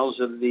 2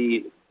 bottles of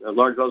the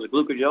large bottles of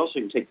glucogel, so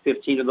you can take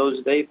 15 of those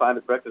a day, 5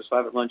 at breakfast,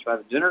 5 at lunch, 5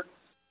 at dinner.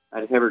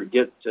 I'd have her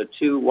get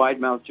 2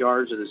 wide-mouth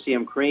jars of the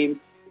CM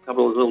cream, a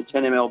couple of little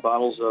 10 ml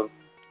bottles of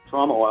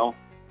trauma oil.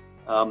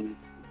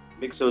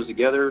 Mix those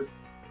together,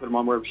 put them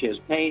on wherever she has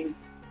pain.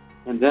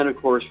 And then, of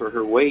course, for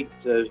her weight,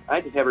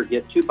 I'd have her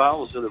get 2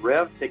 bottles of the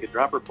Rev, take a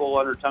dropper full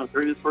on her tongue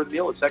 30 minutes before the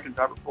meal, a second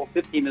dropper full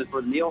 15 minutes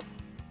before the meal,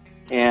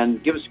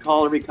 and give us a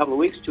call every couple of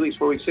weeks, 2 weeks,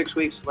 4 weeks, 6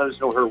 weeks. Let us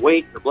know her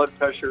weight, her blood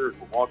pressure.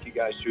 We'll walk you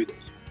guys through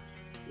this.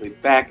 We'll be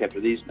back after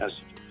these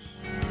messages.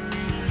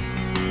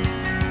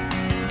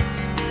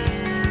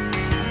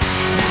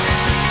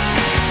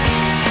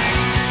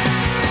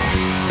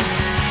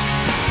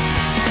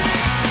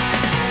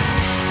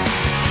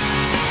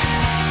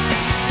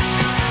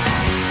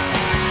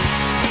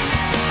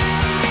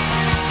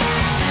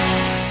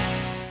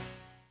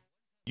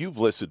 You've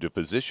listened to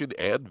physician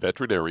and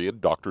veterinarian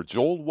Dr.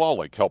 Joel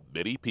Wallach help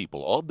many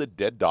people on the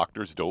Dead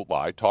Doctors Don't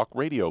Lie talk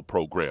radio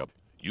program.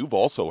 You've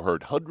also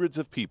heard hundreds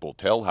of people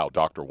tell how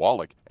Dr.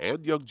 Wallach and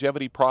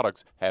Youngevity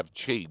products have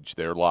changed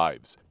their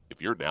lives.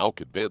 If you're now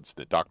convinced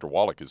that Dr.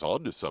 Wallach is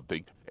onto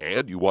something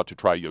and you want to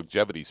try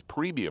Youngevity's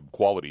premium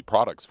quality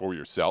products for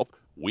yourself,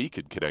 we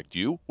can connect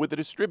you with a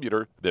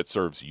distributor that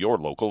serves your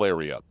local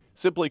area.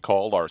 Simply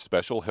call our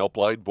special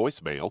helpline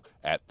voicemail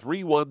at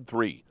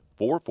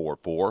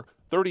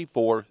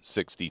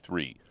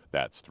 313-444-3463.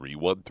 That's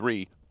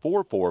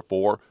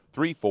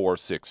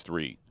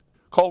 313-444-3463.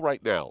 Call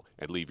right now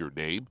and leave your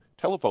name,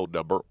 telephone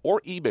number,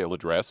 or email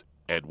address,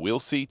 and we'll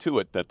see to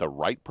it that the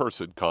right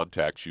person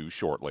contacts you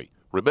shortly.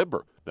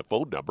 Remember, the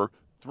phone number,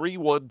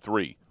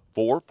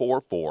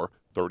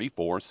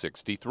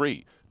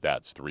 313-444-3463.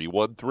 That's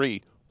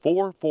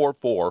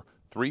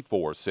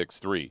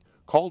 313-444-3463.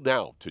 Call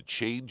now to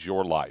change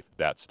your life.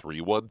 That's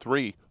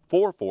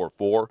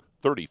 313-444-3463.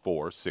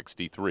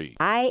 3463.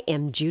 I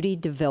am Judy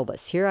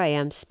DeVilbus. Here I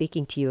am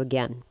speaking to you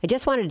again. I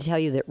just wanted to tell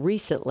you that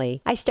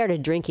recently I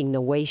started drinking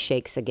the Whey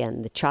Shakes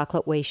again, the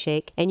chocolate Whey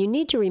Shake. And you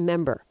need to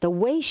remember, the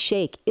Whey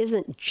Shake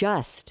isn't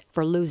just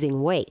for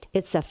losing weight.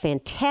 It's a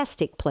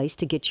fantastic place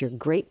to get your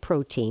great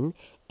protein.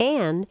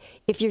 And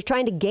if you're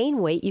trying to gain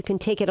weight, you can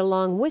take it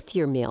along with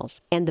your meals.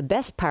 And the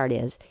best part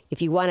is,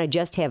 if you want to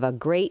just have a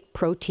great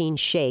protein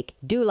shake,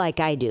 do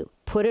like I do.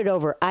 Put it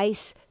over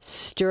ice,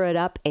 stir it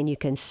up, and you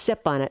can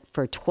sip on it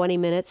for 20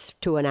 minutes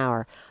to an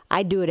hour.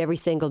 I do it every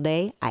single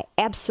day. I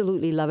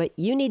absolutely love it.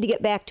 You need to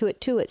get back to it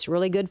too. It's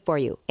really good for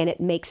you. And it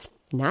makes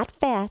not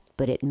fat,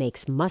 but it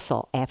makes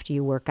muscle after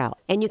you work out.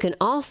 And you can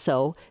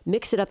also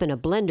mix it up in a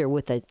blender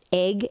with an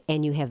egg,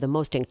 and you have the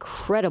most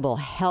incredible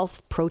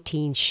health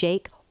protein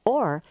shake.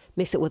 Or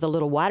mix it with a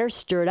little water,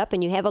 stir it up,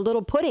 and you have a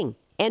little pudding.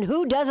 And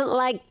who doesn't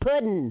like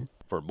pudding?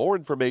 For more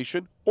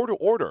information or to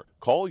order,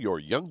 call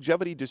your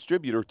Youngevity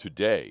distributor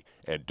today.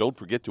 And don't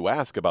forget to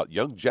ask about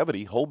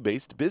Youngevity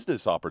home-based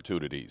business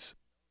opportunities.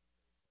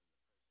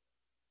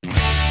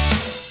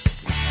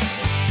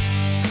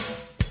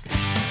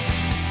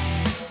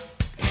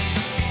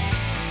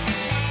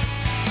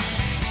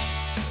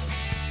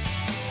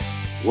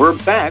 We're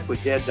back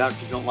with Dead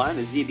Doctors Don't Lie on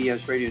the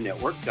ZBS Radio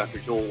Network. Dr.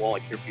 Joel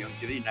Wallach here for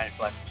Youngevity, United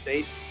Platinum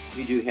State.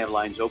 We do have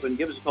lines open.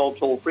 Give us a call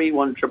toll-free,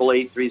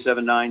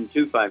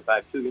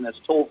 1-888-379-2552. Again, that's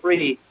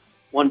toll-free,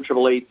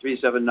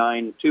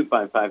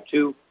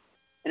 1-888-379-2552.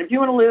 And if you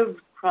want to live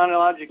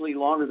chronologically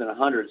longer than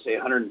 100, say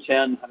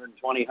 110,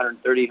 120,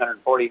 130,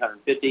 140,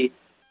 150,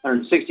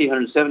 160,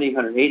 170,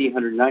 180,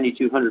 190,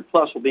 200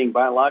 plus, while being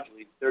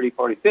biologically 30,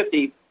 40,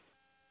 50,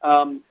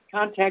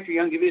 contact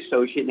your Youngevity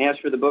associate and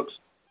ask for the books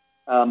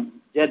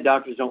Dead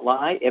Doctors Don't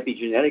Lie,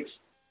 Epigenetics,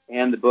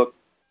 and the book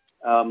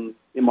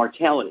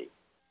Immortality,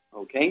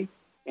 okay?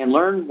 And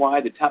learn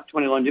why the top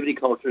 20 longevity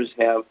cultures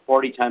have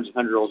 40 times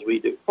 100-year-olds we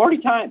do. 40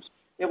 times.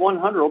 They have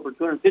 100-year-old per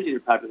 250 of their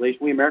population.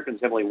 We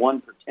Americans have only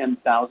 1 per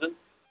 10,000.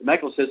 The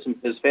medical system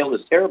has failed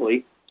us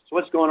terribly. So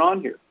what's going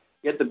on here?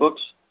 Get the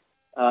books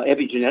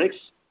Epigenetics,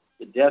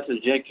 The Death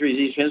of Genetic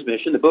Disease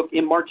Transmission, the book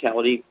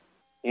Immortality,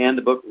 and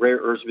the book Rare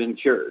Earths Been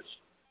Cures.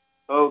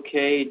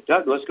 Okay,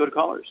 Doug, let's go to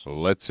callers.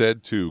 Let's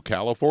head to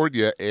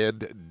California,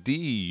 and Dee,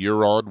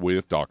 you're on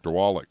with Dr.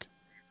 Wallach.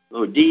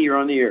 Hello, Dee, you're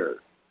on the air.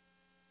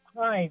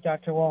 Hi,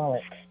 Dr.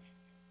 Wallach.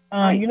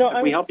 Hi, how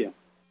can we help you?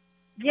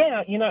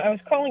 Yeah, I was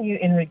calling you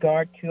in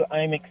regard to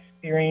I'm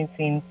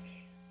experiencing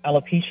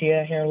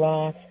alopecia, hair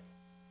loss.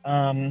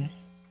 I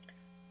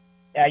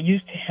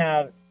used to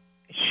have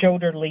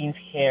shoulder length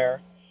hair,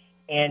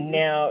 and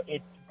now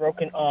it's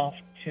broken off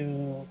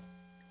to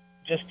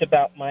just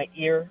about my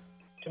ear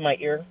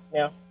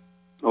now.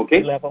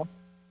 Okay. Level.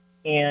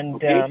 And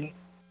okay.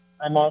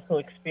 I'm also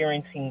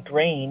experiencing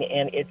graying,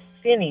 and it's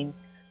thinning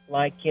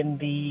like in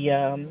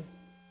the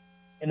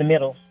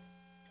middle.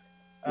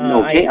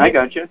 Okay, I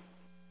got you.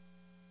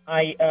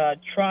 I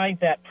tried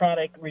that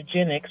product,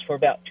 Regenix, for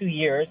about 2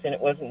 years, and it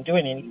wasn't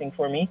doing anything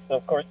for me, so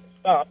of course it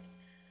stopped.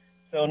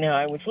 So now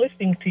I was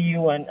listening to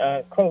you on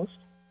Coast,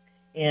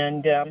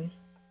 and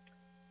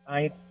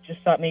I just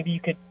thought maybe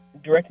you could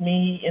direct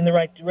me in the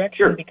right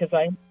direction. Sure. Because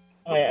I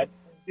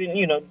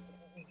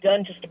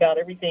done just about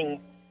everything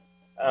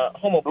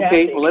homeopathic.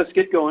 Okay, well, let's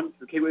get going.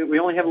 Okay, we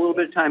only have a little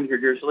bit of time here,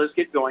 dear, so let's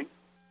get going.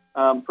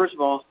 First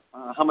of all,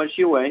 how much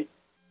do you weigh?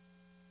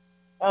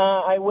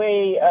 I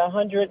weigh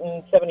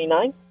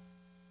 179.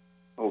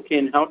 Okay,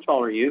 and how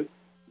tall are you?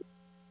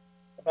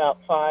 About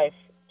 5'2".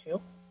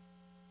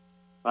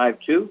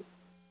 5'2"?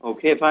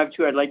 Okay, at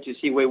 5'2", I'd like to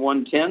see weigh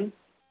 110.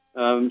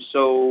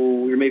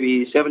 So you're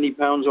maybe 70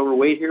 pounds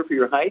overweight here for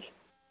your height,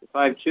 at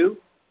 5'2".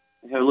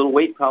 I have a little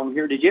weight problem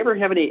here. Did you ever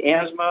have any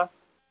asthma?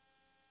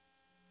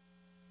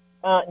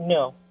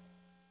 No.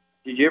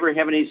 Did you ever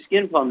have any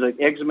skin problems like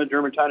eczema,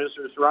 dermatitis,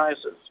 or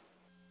psoriasis?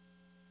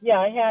 Yeah,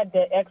 I had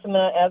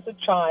eczema as a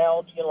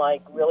child,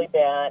 really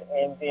bad,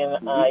 and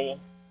then I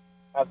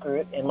outgrew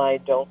it in my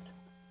adult.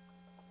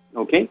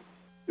 Okay,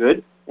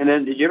 good. And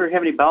then did you ever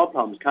have any bowel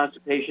problems,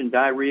 constipation,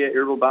 diarrhea,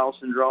 irritable bowel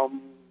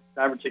syndrome,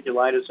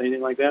 diverticulitis,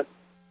 anything like that?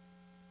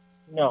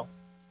 No.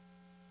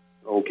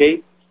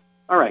 Okay.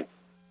 All right.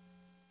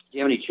 Do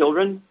you have any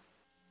children?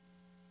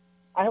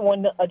 I have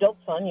one adult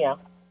son, yeah.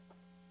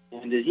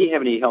 And did he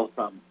have any health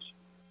problems?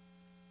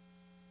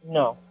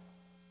 No.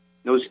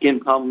 No skin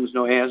problems,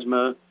 no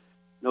asthma,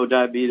 no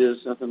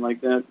diabetes, nothing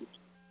like that?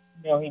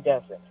 No, he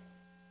doesn't.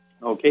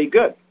 Okay,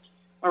 good.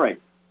 All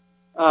right.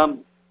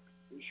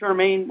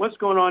 Charmaine, what's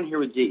going on here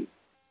with Dee?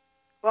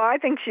 Well, I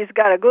think she's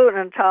got a gluten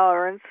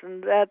intolerance,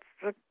 and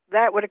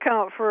that would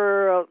account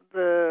for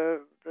the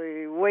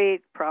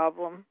weight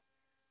problem.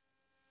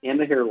 And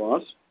the hair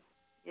loss.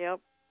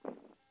 Yep.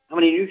 How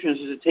many nutrients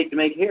does it take to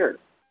make hair?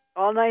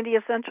 All 90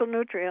 essential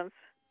nutrients.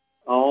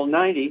 All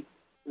 90.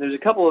 There's a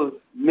couple of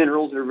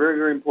minerals that are very,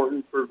 very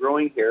important for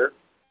growing hair,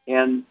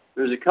 and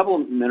there's a couple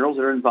of minerals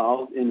that are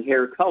involved in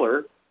hair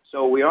color.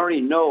 So we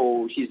already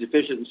know she's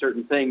deficient in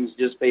certain things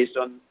just based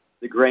on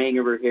the graying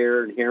of her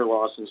hair and hair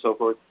loss and so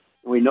forth.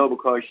 And we know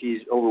because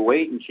she's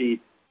overweight and she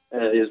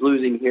is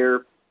losing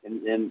hair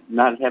and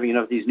not having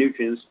enough of these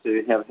nutrients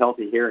to have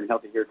healthy hair and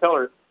healthy hair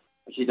color,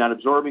 she's not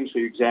absorbing. So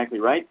you're exactly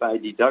right. By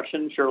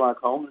deduction,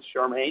 Sherlock Holmes,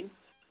 Charmaine,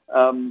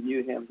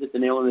 you have hit the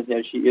nail on the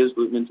head. She is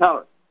gluten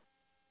intolerant.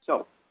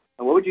 So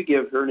what would you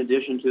give her in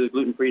addition to the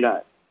gluten-free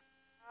diet?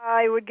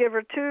 I would give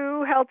her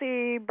 2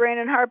 healthy brain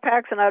and heart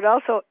packs, and I'd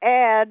also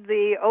add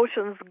the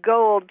Ocean's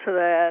Gold to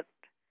that.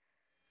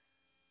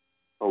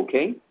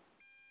 Okay.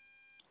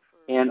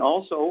 And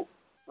also,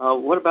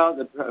 what about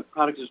the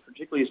product that's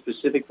particularly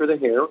specific for the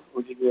hair? What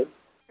would you give?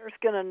 Hair,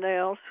 skin, and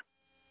nails.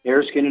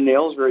 Hair, skin, and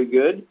nails, very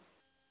good.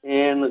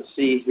 And let's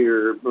see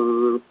here.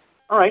 All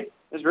right,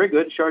 that's very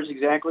good. Char's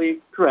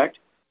exactly correct.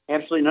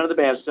 Absolutely none of the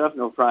bad stuff.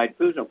 No fried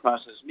foods, no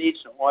processed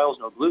meats, no oils,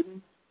 no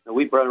gluten, no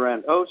wheat, butter,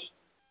 and oats.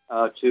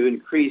 To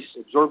increase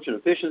absorption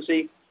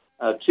efficiency,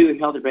 2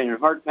 healthy brain and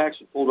heart packs,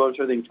 a full dose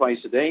of everything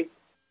twice a day.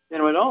 Then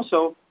I would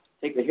also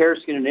take the hair,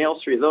 skin, and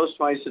nails, 3 of those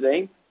twice a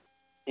day.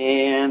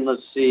 And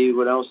let's see,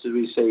 what else did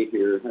we say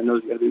here? I know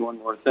there's got to be one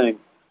more thing.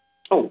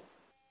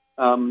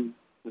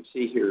 Let's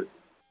see here.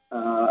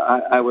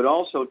 I would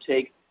also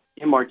take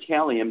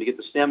Immortalium to get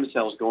the stem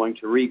cells going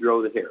to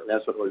regrow the hair.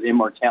 That's what it was,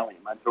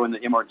 Immortalium. I'd throw in the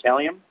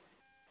Immortalium,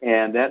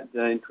 and that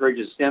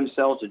encourages stem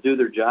cells to do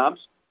their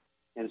jobs.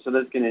 And so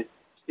that's going to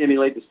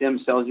stimulate the stem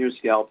cells in your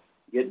scalp,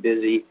 get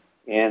busy,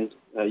 and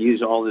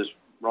use all this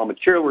raw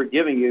material we're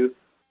giving you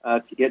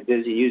to get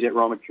busy, use that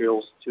raw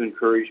materials to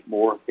encourage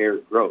more hair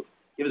growth.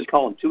 Give us a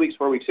call in 2 weeks,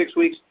 4 weeks, 6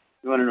 weeks.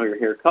 We want to know your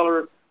hair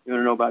color. We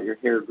want to know about your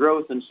hair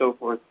growth and so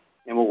forth,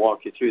 and we'll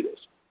walk you through this.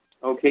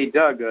 Okay,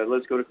 Doug,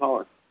 let's go to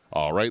caller.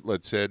 All right,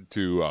 let's head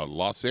to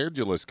Los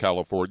Angeles,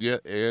 California,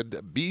 and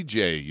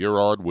BJ, you're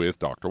on with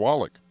Dr.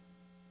 Wallach.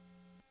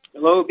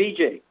 Hello,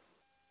 BJ.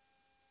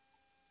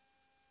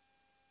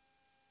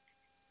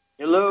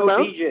 Hello,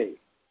 BJ.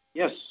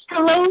 Yes.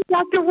 Hello,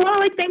 Dr.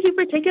 Wallach. Thank you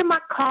for taking my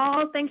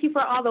call. Thank you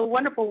for all the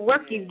wonderful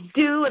work you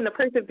do and the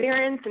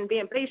perseverance and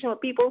being patient with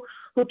people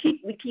who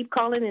keep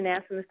calling and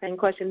asking the same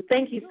question.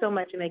 Thank you so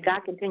much, and may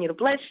God continue to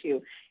bless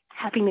you.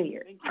 Happy New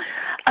Year.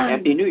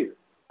 Happy New Year.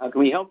 How can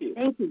we help you?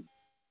 Thank you.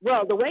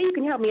 Well, the way you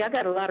can help me, I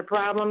got a lot of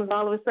problems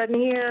all of a sudden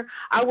here.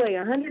 I weigh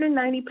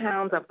 190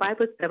 pounds. I'm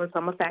 5'7", so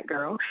I'm a fat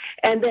girl.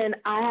 And then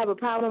I have a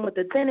problem with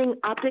the thinning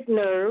optic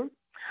nerve,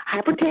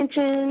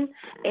 hypertension,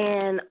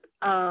 and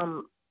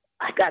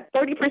I got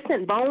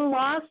 30% bone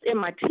loss in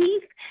my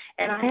teeth.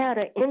 And I had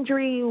an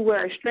injury where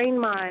I strained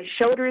my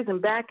shoulders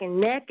and back and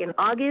neck in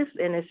August,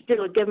 and it's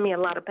still giving me a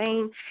lot of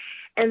pain.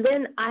 And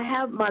then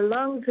my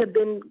lungs have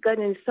been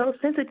getting so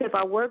sensitive.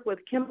 I work with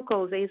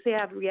chemicals. They say I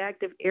have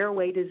reactive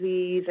airway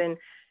disease, and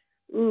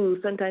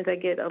sometimes I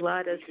get a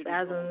lot of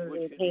spasms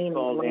and pain. It's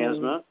called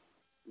asthma.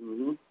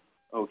 Mm-hmm.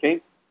 Okay.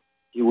 Do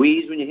you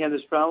wheeze when you have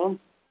this problem?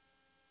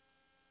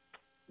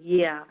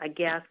 Yeah, I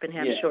gasp and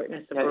have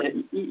shortness of breath.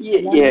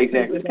 Yeah,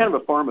 exactly. It's kind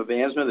of a form of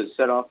asthma that's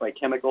set off by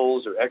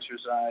chemicals or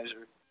exercise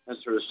or that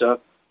sort of stuff.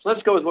 So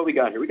let's go with what we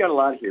got here. We got a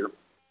lot here.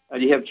 Do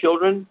you have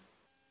children?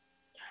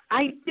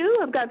 I do.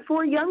 I've got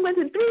 4 young ones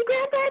and 3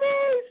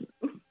 grandbabies.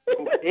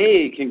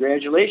 Hey,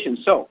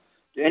 congratulations. So,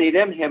 do any of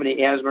them have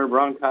any asthma,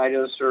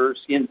 bronchitis, or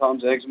skin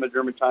problems, eczema,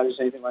 dermatitis,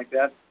 anything like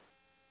that?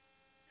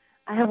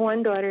 I have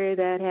one daughter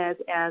that has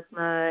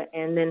asthma,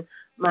 and then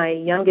my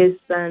youngest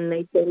son,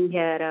 they said he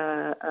had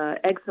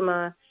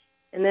eczema.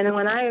 And then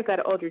when I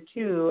got older,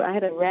 too, I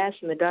had a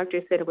rash, and the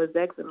doctor said it was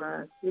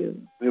eczema,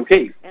 too.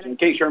 Okay.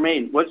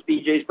 Charmaine, what's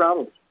BJ's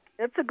problem?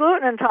 It's a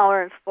gluten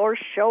intolerance, for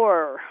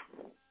sure.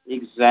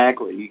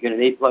 Exactly. You get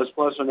an A++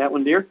 on that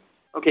one, dear.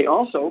 Okay,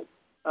 also,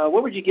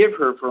 what would you give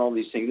her for all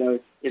these things? Now,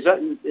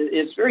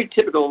 it's very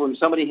typical when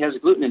somebody has a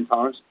gluten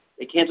intolerance,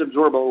 they can't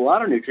absorb a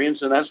lot of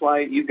nutrients, and that's why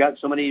you've got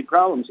so many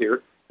problems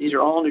here. These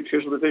are all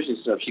nutritional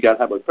deficiency stuff. She's got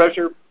high blood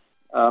pressure.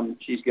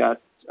 She's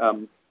got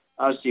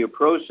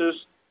osteoporosis.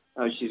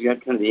 She's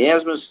got kind of the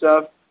asthma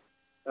stuff.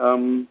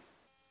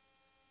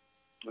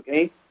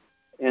 Okay.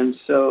 And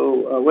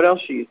so what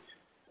else? It's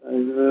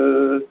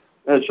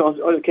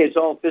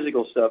all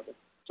physical stuff.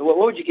 So what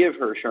would you give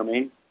her,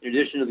 Charmaine, in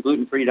addition to the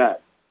gluten-free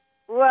diet?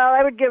 Well,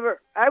 I would give her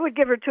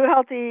 2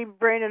 healthy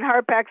brain and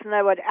heart packs, and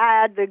I would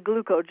add the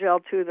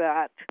glucogel to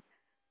that.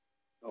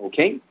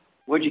 Okay.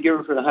 What would you give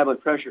her for the high blood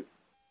pressure?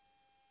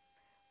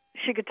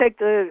 She could take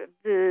the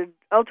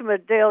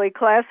Ultimate Daily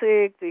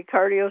Classic, the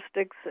Cardio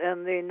Sticks,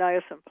 and the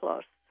Niacin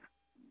Plus.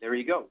 There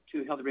you go.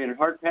 2 healthy brain and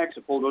heart packs,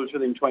 a full dose for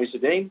them twice a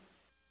day.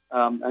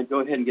 I'd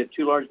go ahead and get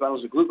 2 large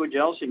bottles of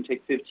glucogel, so you can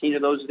take 15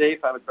 of those a day,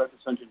 5 at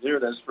breakfast, lunch, and dinner.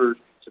 That's for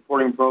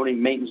supporting and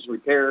promoting maintenance and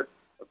repair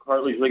of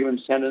cartilage,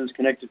 ligaments, tendons,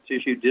 connective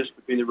tissue, disc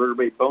between the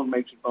vertebrae, bone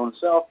matrix, bone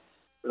itself.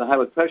 For the high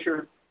blood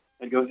pressure,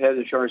 I'd go ahead,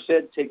 as Char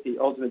said, take the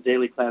Ultimate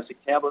Daily Classic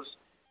tablets,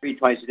 3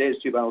 twice a day.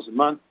 It's 2 bottles a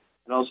month.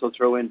 And also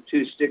throw in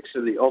 2 sticks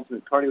of the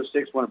Ultimate Cardio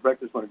Sticks, 1 at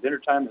breakfast, 1 at dinner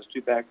time. That's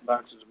 2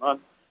 boxes a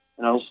month.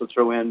 And also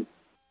throw in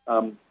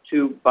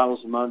 2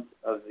 bottles a month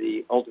of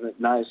the Ultimate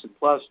Niacin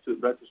Plus, 2 at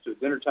breakfast, 2 at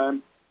dinner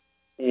time.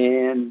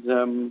 And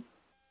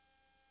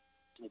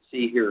let's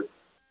see here.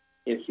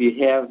 If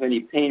you have any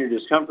pain or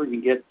discomfort,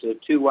 you can get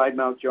 2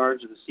 wide-mouth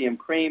jars of the CM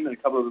cream and a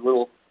couple of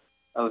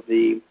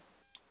the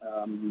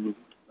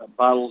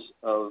bottles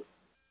of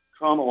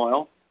trauma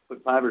oil.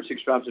 Put 5 or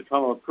 6 drops of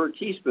trauma oil per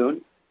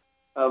teaspoon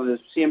of the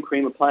CM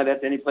cream. Apply that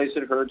to any place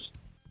that hurts.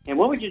 And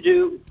what would you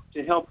do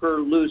to help her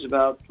lose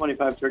about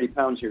 25, 30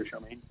 pounds here,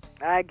 Charmaine?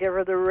 I give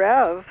her the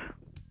Rev.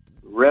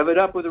 Rev it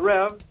up with the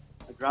Rev.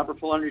 A dropper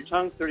full under your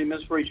tongue, 30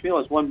 minutes for each meal.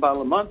 That's 1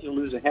 bottle a month. You'll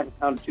lose a half a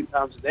pound to 2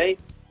 pounds a day,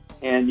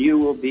 and you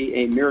will be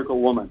a miracle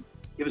woman.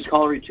 Give us a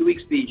call every 2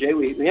 weeks, BJ.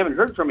 We haven't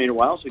heard from you in a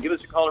while, so give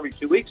us a call every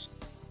 2 weeks,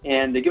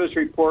 and give us a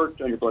report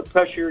on your blood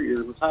pressure,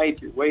 your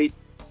height, your weight,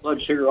 blood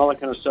sugar, all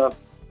that kind of stuff,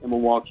 and we'll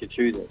walk you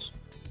through this.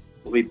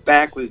 We'll be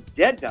back with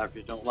Dead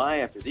Doctors Don't Lie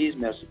after these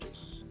messages.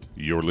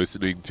 You're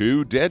listening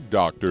to Dead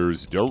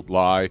Doctors Don't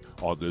Lie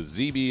on the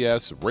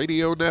ZBS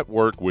Radio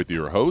Network with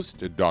your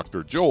host,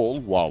 Dr. Joel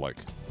Wallach.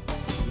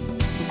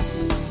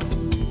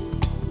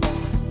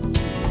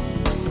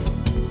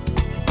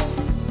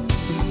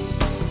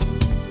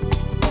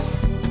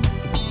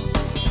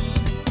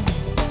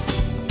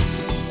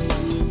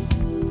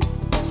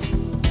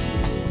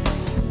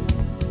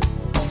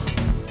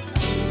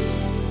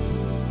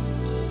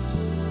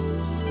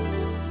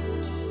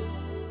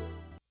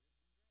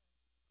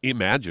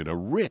 Imagine a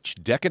rich,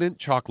 decadent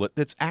chocolate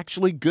that's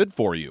actually good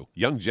for you.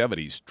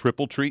 Youngevity's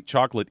Triple Treat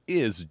chocolate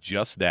is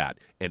just that,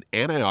 an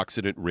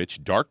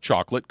antioxidant-rich dark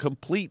chocolate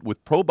complete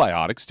with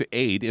probiotics to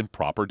aid in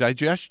proper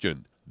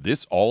digestion.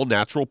 This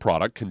all-natural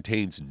product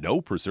contains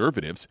no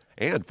preservatives,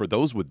 and for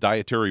those with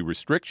dietary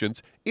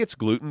restrictions, it's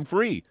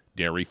gluten-free,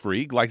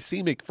 dairy-free,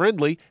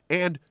 glycemic-friendly,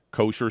 and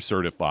kosher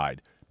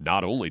certified.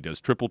 Not only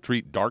does Triple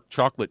Treat dark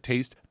chocolate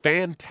taste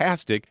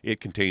fantastic, it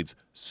contains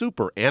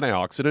super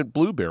antioxidant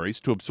blueberries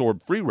to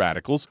absorb free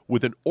radicals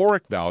with an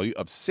ORAC value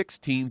of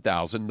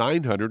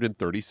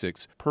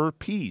 16,936 per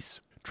piece.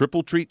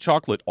 Triple Treat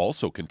chocolate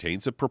also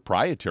contains a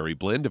proprietary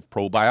blend of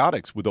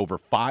probiotics with over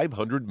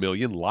 500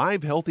 million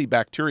live healthy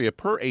bacteria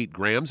per 8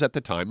 grams at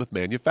the time of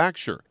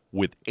manufacture.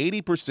 with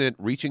 80%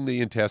 reaching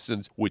the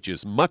intestines, which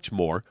is much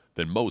more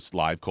than most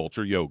live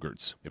culture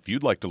yogurts. If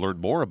you'd like to learn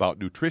more about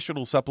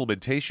nutritional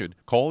supplementation,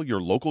 call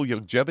your local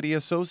Youngevity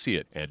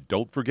associate, and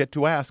don't forget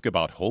to ask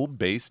about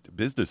home-based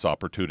business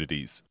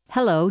opportunities.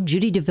 Hello,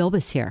 Judy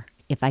DeVilbus here.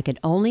 If I could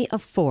only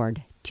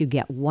afford to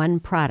get one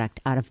product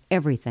out of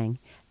everything,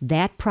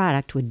 that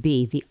product would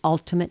be the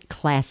Ultimate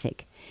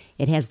Classic.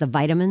 It has the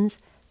vitamins,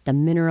 the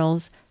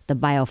minerals, the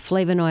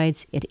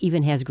bioflavonoids. It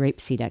even has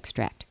grapeseed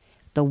extract.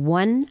 The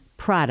one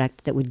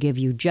product that would give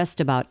you just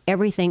about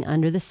everything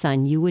under the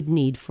sun you would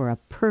need for a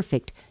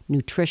perfect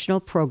nutritional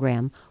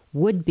program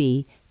would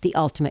be the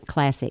Ultimate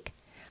Classic.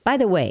 By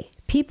the way,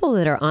 people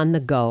that are on the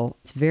go,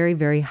 it's very,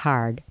 very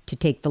hard to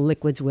take the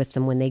liquids with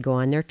them when they go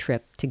on their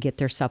trip to get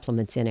their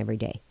supplements in every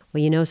day.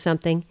 Well, you know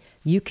something?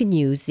 You can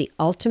use the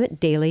Ultimate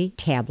Daily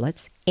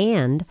tablets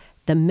and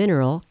the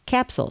mineral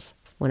capsules.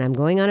 When I'm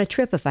going on a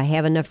trip, if I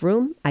have enough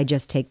room, I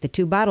just take the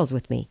 2 bottles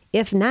with me.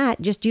 If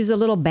not, just use a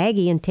little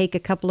baggie and take a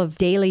couple of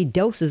daily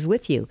doses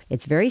with you.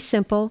 It's very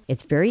simple.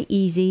 It's very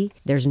easy.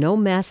 There's no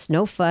mess,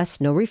 no fuss,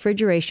 no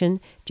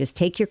refrigeration. Just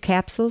take your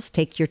capsules,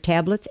 take your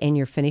tablets, and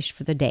you're finished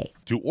for the day.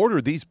 To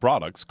order these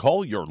products,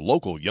 call your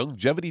local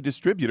Youngevity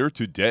distributor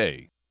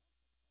today.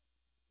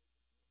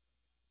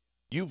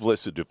 You've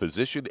listened to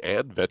physician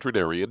and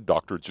veterinarian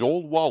Dr.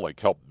 Joel Wallach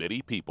help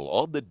many people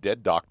on the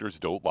Dead Doctors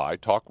Don't Lie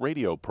talk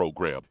radio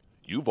program.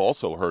 You've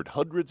also heard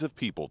hundreds of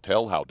people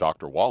tell how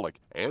Dr. Wallach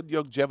and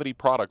Youngevity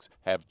products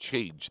have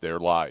changed their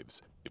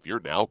lives. If you're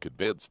now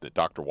convinced that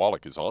Dr.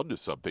 Wallach is onto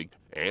something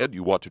and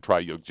you want to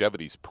try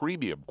Youngevity's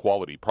premium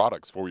quality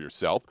products for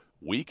yourself,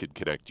 we can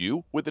connect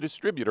you with a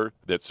distributor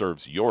that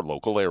serves your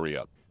local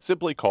area.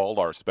 Simply call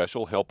our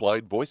special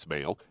helpline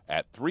voicemail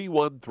at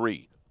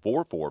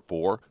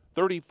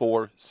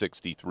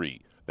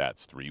 313-444-3463.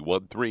 That's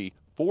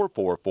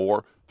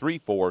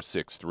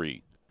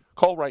 313-444-3463.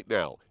 Call right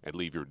now and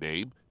leave your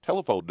name,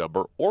 telephone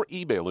number, or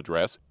email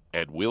address,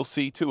 and we'll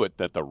see to it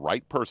that the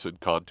right person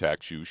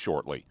contacts you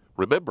shortly.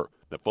 Remember,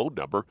 the phone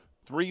number,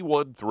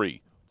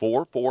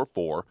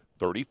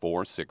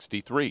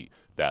 313-444-3463.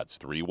 That's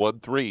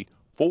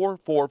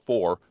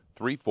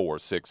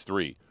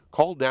 313-444-3463.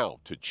 Call now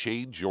to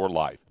change your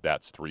life.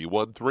 That's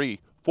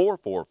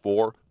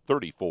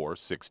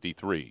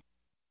 313-444-3463.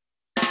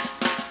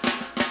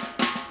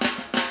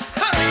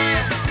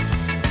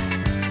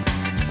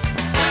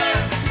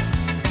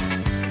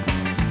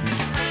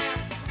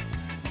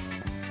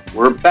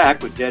 We're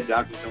back with Dead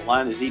Doctors Don't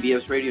Lie on the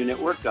ZBS Radio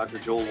Network. Dr.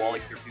 Joel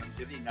Wallach here from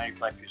Youngevity,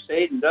 95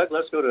 Crusade. And Doug,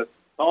 let's go to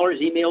callers,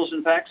 emails,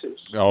 and faxes.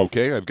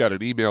 Okay, I've got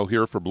an email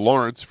here from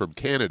Lawrence from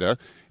Canada,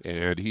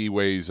 and he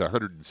weighs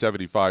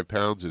 175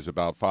 pounds, is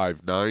about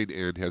 5'9",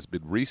 and has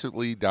been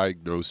recently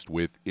diagnosed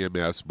with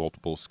MS,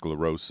 multiple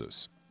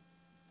sclerosis.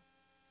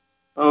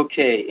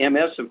 Okay,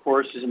 MS, of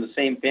course, is in the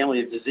same family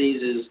of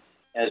diseases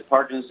as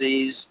Parkinson's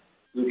disease,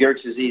 Lou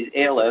Gehrig's disease,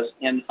 ALS,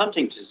 and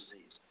Huntington's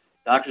disease.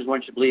 Doctors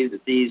want you to believe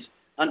that these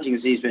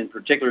Huntington's disease in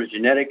particular is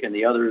genetic and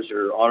the others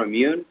are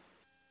autoimmune,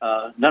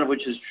 none of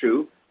which is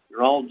true.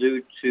 They're all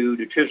due to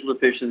nutritional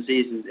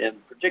deficiencies,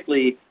 and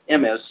particularly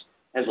MS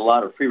has a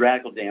lot of free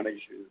radical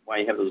damage, why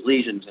you have those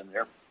lesions in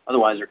there.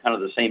 Otherwise, they're kind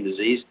of the same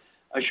disease.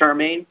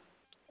 Charmaine,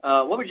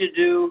 what would you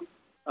do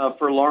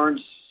for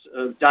Lawrence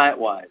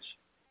diet-wise?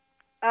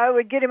 I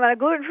would get him on a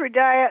gluten-free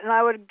diet, and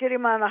I would get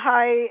him on a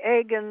high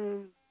egg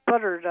and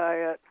butter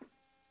diet.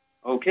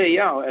 Okay,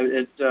 yeah.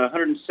 At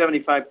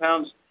 175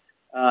 pounds,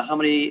 how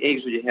many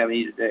eggs would you have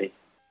eat a day?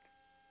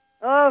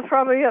 Oh,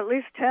 probably at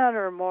least 10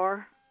 or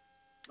more.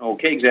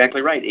 Okay,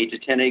 exactly right. 8 to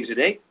 10 eggs a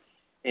day.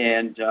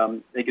 And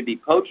they could be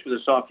poached with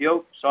a soft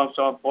yolk,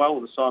 soft boil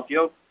with a soft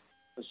yolk,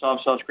 a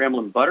soft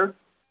scrambled in butter,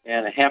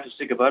 and a half a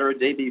stick of butter a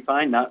day be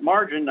fine. Not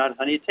margarine, not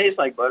honey. It tastes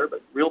like butter,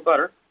 but real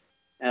butter.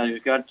 And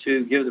you've got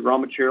to give the raw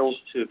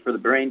materials for the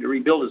brain to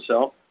rebuild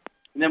itself.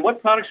 And then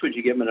what products would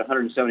you give him at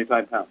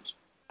 175 pounds?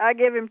 I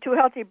give him 2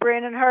 healthy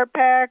brain and heart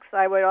packs.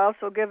 I would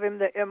also give him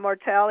the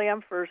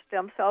Immortalium for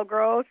stem cell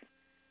growth.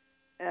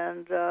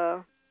 And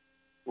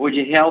would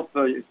you help?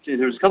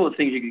 There's a couple of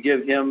things you could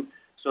give him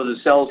so the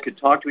cells could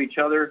talk to each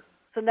other.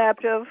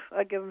 Synaptive.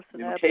 I'd give him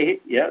Synaptive. Okay,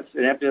 yes.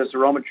 Synaptive has the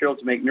raw material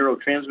to make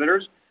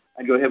neurotransmitters.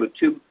 I'd go ahead with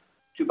two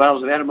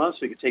bottles of that a month,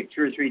 so you could take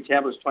 2 or 3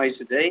 tablets twice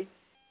a day.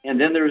 And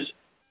then there's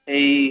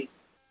a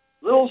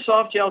little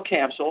soft gel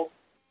capsule,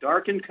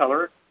 dark in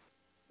color,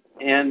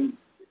 and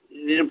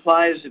it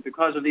implies that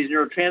because of these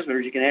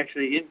neurotransmitters, you can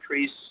actually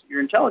increase your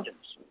intelligence.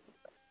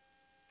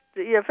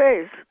 The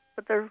EFAs,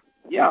 but they're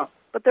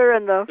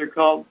in the. They're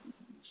called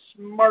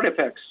Smart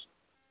Effects.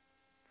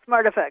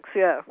 Smart Effects,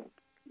 yeah.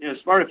 Yeah,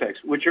 Smart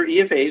Effects, which are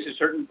EFAs, a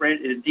certain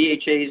brand,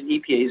 DHAs,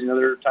 EPAs,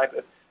 another type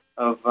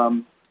of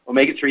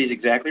omega-3s,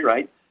 exactly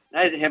right. And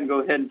I'd have them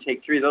go ahead and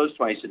take 3 of those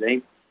twice a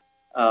day,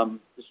 the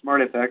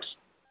Smart Effects.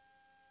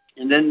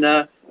 And then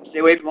stay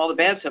away from all the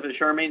bad stuff, as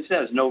Charmaine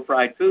says. No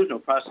fried foods, no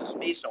processed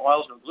meats, no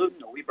oils, no gluten,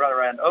 no wheat,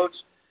 butter, and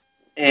oats.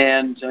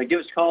 And give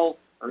us a call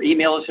or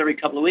email us every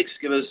couple of weeks.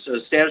 Give us a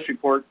status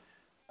report,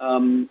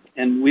 and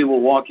we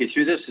will walk you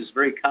through this. It's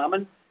very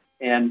common,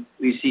 and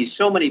we see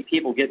so many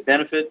people get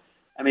benefit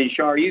I mean,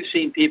 Shar, you've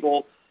seen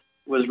people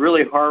with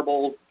really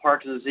horrible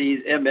Parkinson's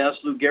disease, MS,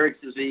 Lou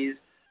Gehrig's disease,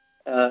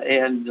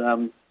 and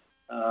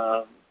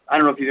I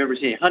don't know if you've ever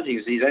seen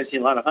Huntington's disease. I've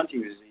seen a lot of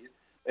Huntington's disease.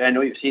 I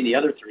know you've seen the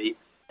other three,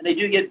 and they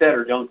do get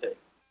better, don't they?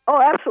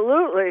 Oh,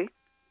 absolutely.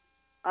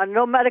 On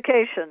no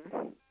medication.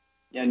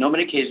 Yeah, no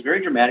medication.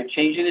 Very dramatic.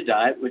 Changing the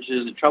diet, which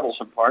is the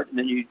troublesome part, and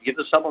then you give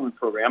the supplement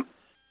program.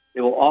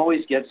 They will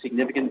always get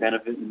significant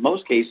benefit. In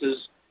most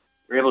cases,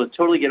 they're able to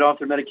totally get off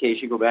their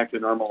medication, go back to a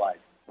normal life.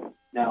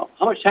 Now,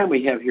 how much time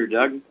we have here,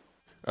 Doug?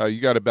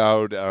 You got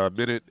about a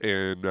minute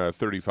and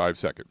 35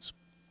 seconds.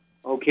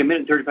 Okay, a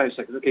minute and 35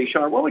 seconds. Okay,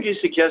 Shar, what would you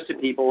suggest to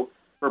people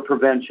for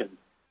prevention?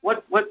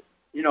 What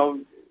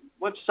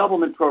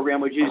supplement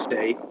program would you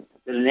say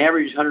that an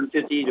average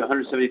 150 to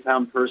 170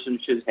 pound person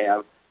should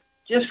have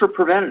just for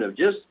preventative?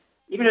 Just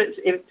even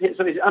if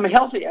somebody says, I'm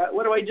healthy,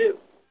 what do I do?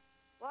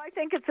 Well, I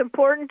think it's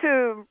important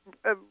to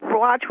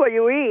watch what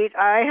you eat.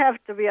 I have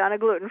to be on a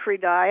gluten-free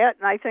diet,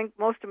 and I think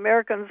most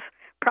Americans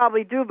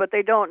probably do, but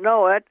they don't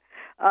know it,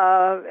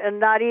 and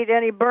not eat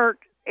any burnt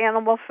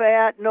animal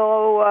fat,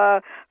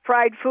 no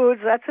fried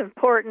foods. That's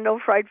important, no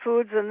fried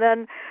foods. And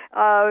then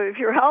if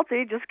you're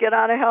healthy, just get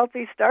on a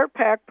healthy start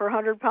pack per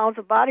 100 pounds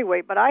of body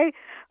weight. But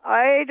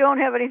I don't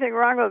have anything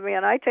wrong with me,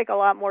 and I take a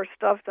lot more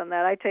stuff than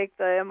that. I take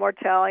the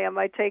Immortalium,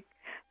 I take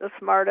the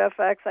Smart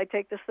FX, I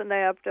take the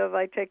Synaptive,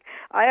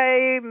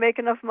 I make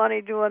enough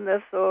money doing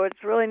this, so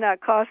it's really not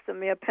costing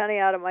me a penny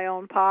out of my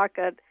own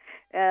pocket.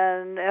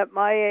 And at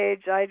my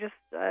age, I just,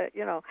 I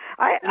joke.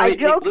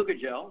 Take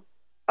Glucogel.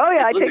 Oh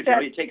yeah, I take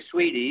that. You take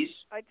Sweeties.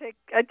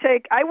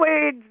 I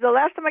weighed, the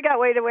last time I got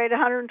weighed, I weighed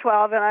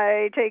 112, and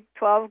I take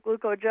 12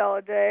 Glucogel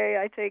a day.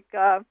 I take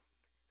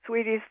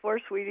Sweeties, 4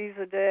 Sweeties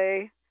a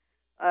day.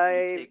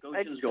 I take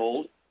Ocean's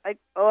Gold. I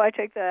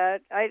take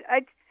that.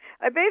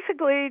 I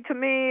basically, to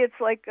me, it's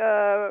like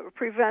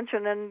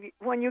prevention. And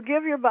when you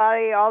give your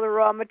body all the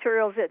raw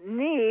materials it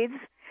needs,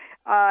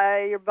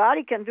 your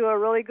body can do a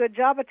really good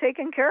job of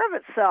taking care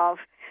of itself.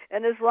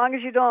 And as long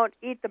as you don't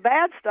eat the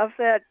bad stuff,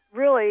 that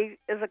really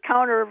is a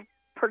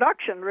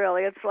counterproduction,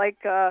 really. It's like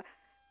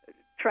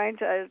trying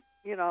to,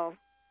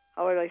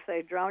 how would I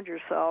say, drown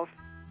yourself,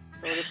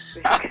 so to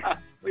speak. Well,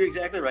 you're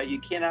exactly right. You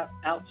cannot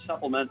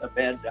out-supplement a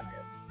bad diet.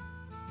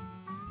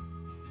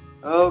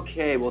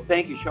 Okay, well,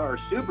 thank you, Shar.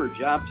 Super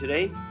job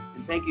today.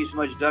 And thank you so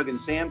much, Doug and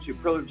Sam.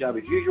 Superlative job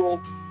as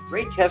usual.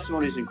 Great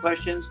testimonies and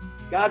questions.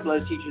 God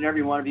bless each and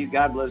every one of you.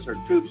 God bless our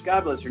troops.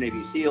 God bless our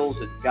Navy SEALs.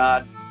 And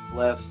God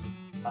bless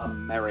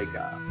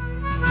America.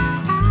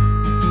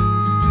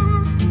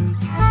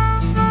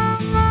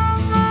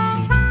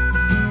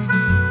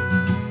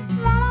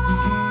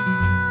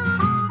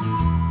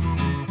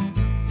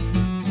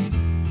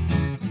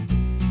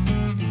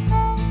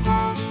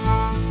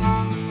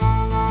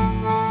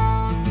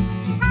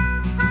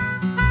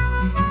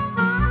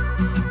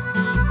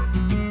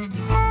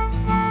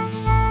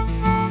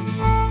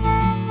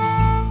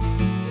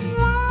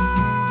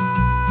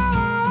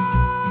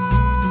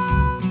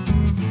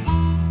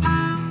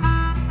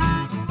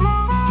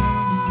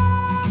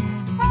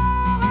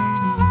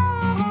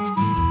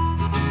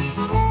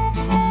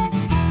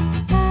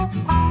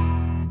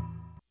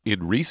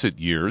 In recent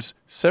years,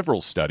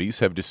 several studies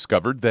have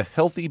discovered the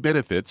healthy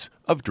benefits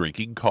of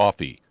drinking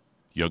coffee.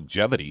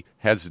 Youngevity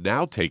has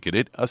now taken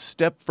it a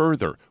step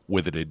further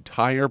with an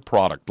entire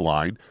product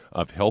line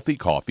of healthy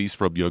coffees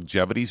from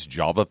Youngevity's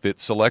JavaFit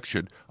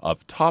selection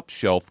of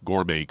top-shelf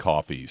gourmet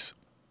coffees.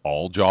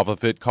 All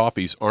JavaFit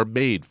coffees are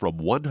made from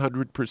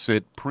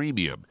 100%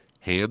 premium,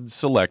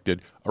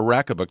 hand-selected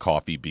Arabica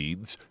coffee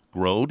beans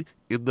grown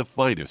in the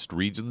finest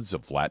regions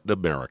of Latin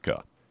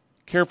America.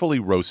 Carefully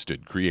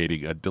roasted,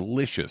 creating a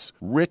delicious,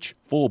 rich,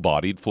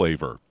 full-bodied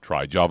flavor.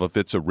 Try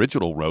JavaFit's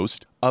original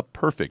roast, a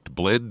perfect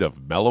blend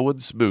of mellow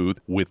and smooth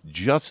with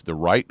just the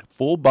right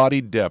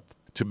full-bodied depth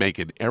to make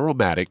an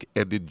aromatic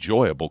and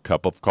enjoyable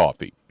cup of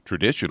coffee.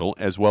 Traditional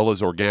as well as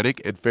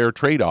organic and fair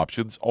trade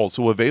options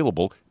also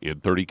available in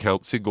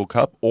 30-count single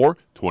cup or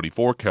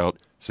 24-count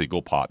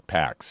single pot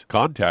packs.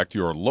 Contact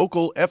your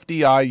local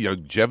FDI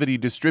Youngevity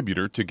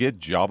distributor to get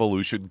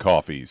Javalution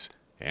coffees.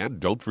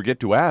 And don't forget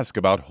to ask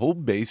about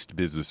home-based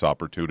business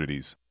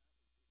opportunities.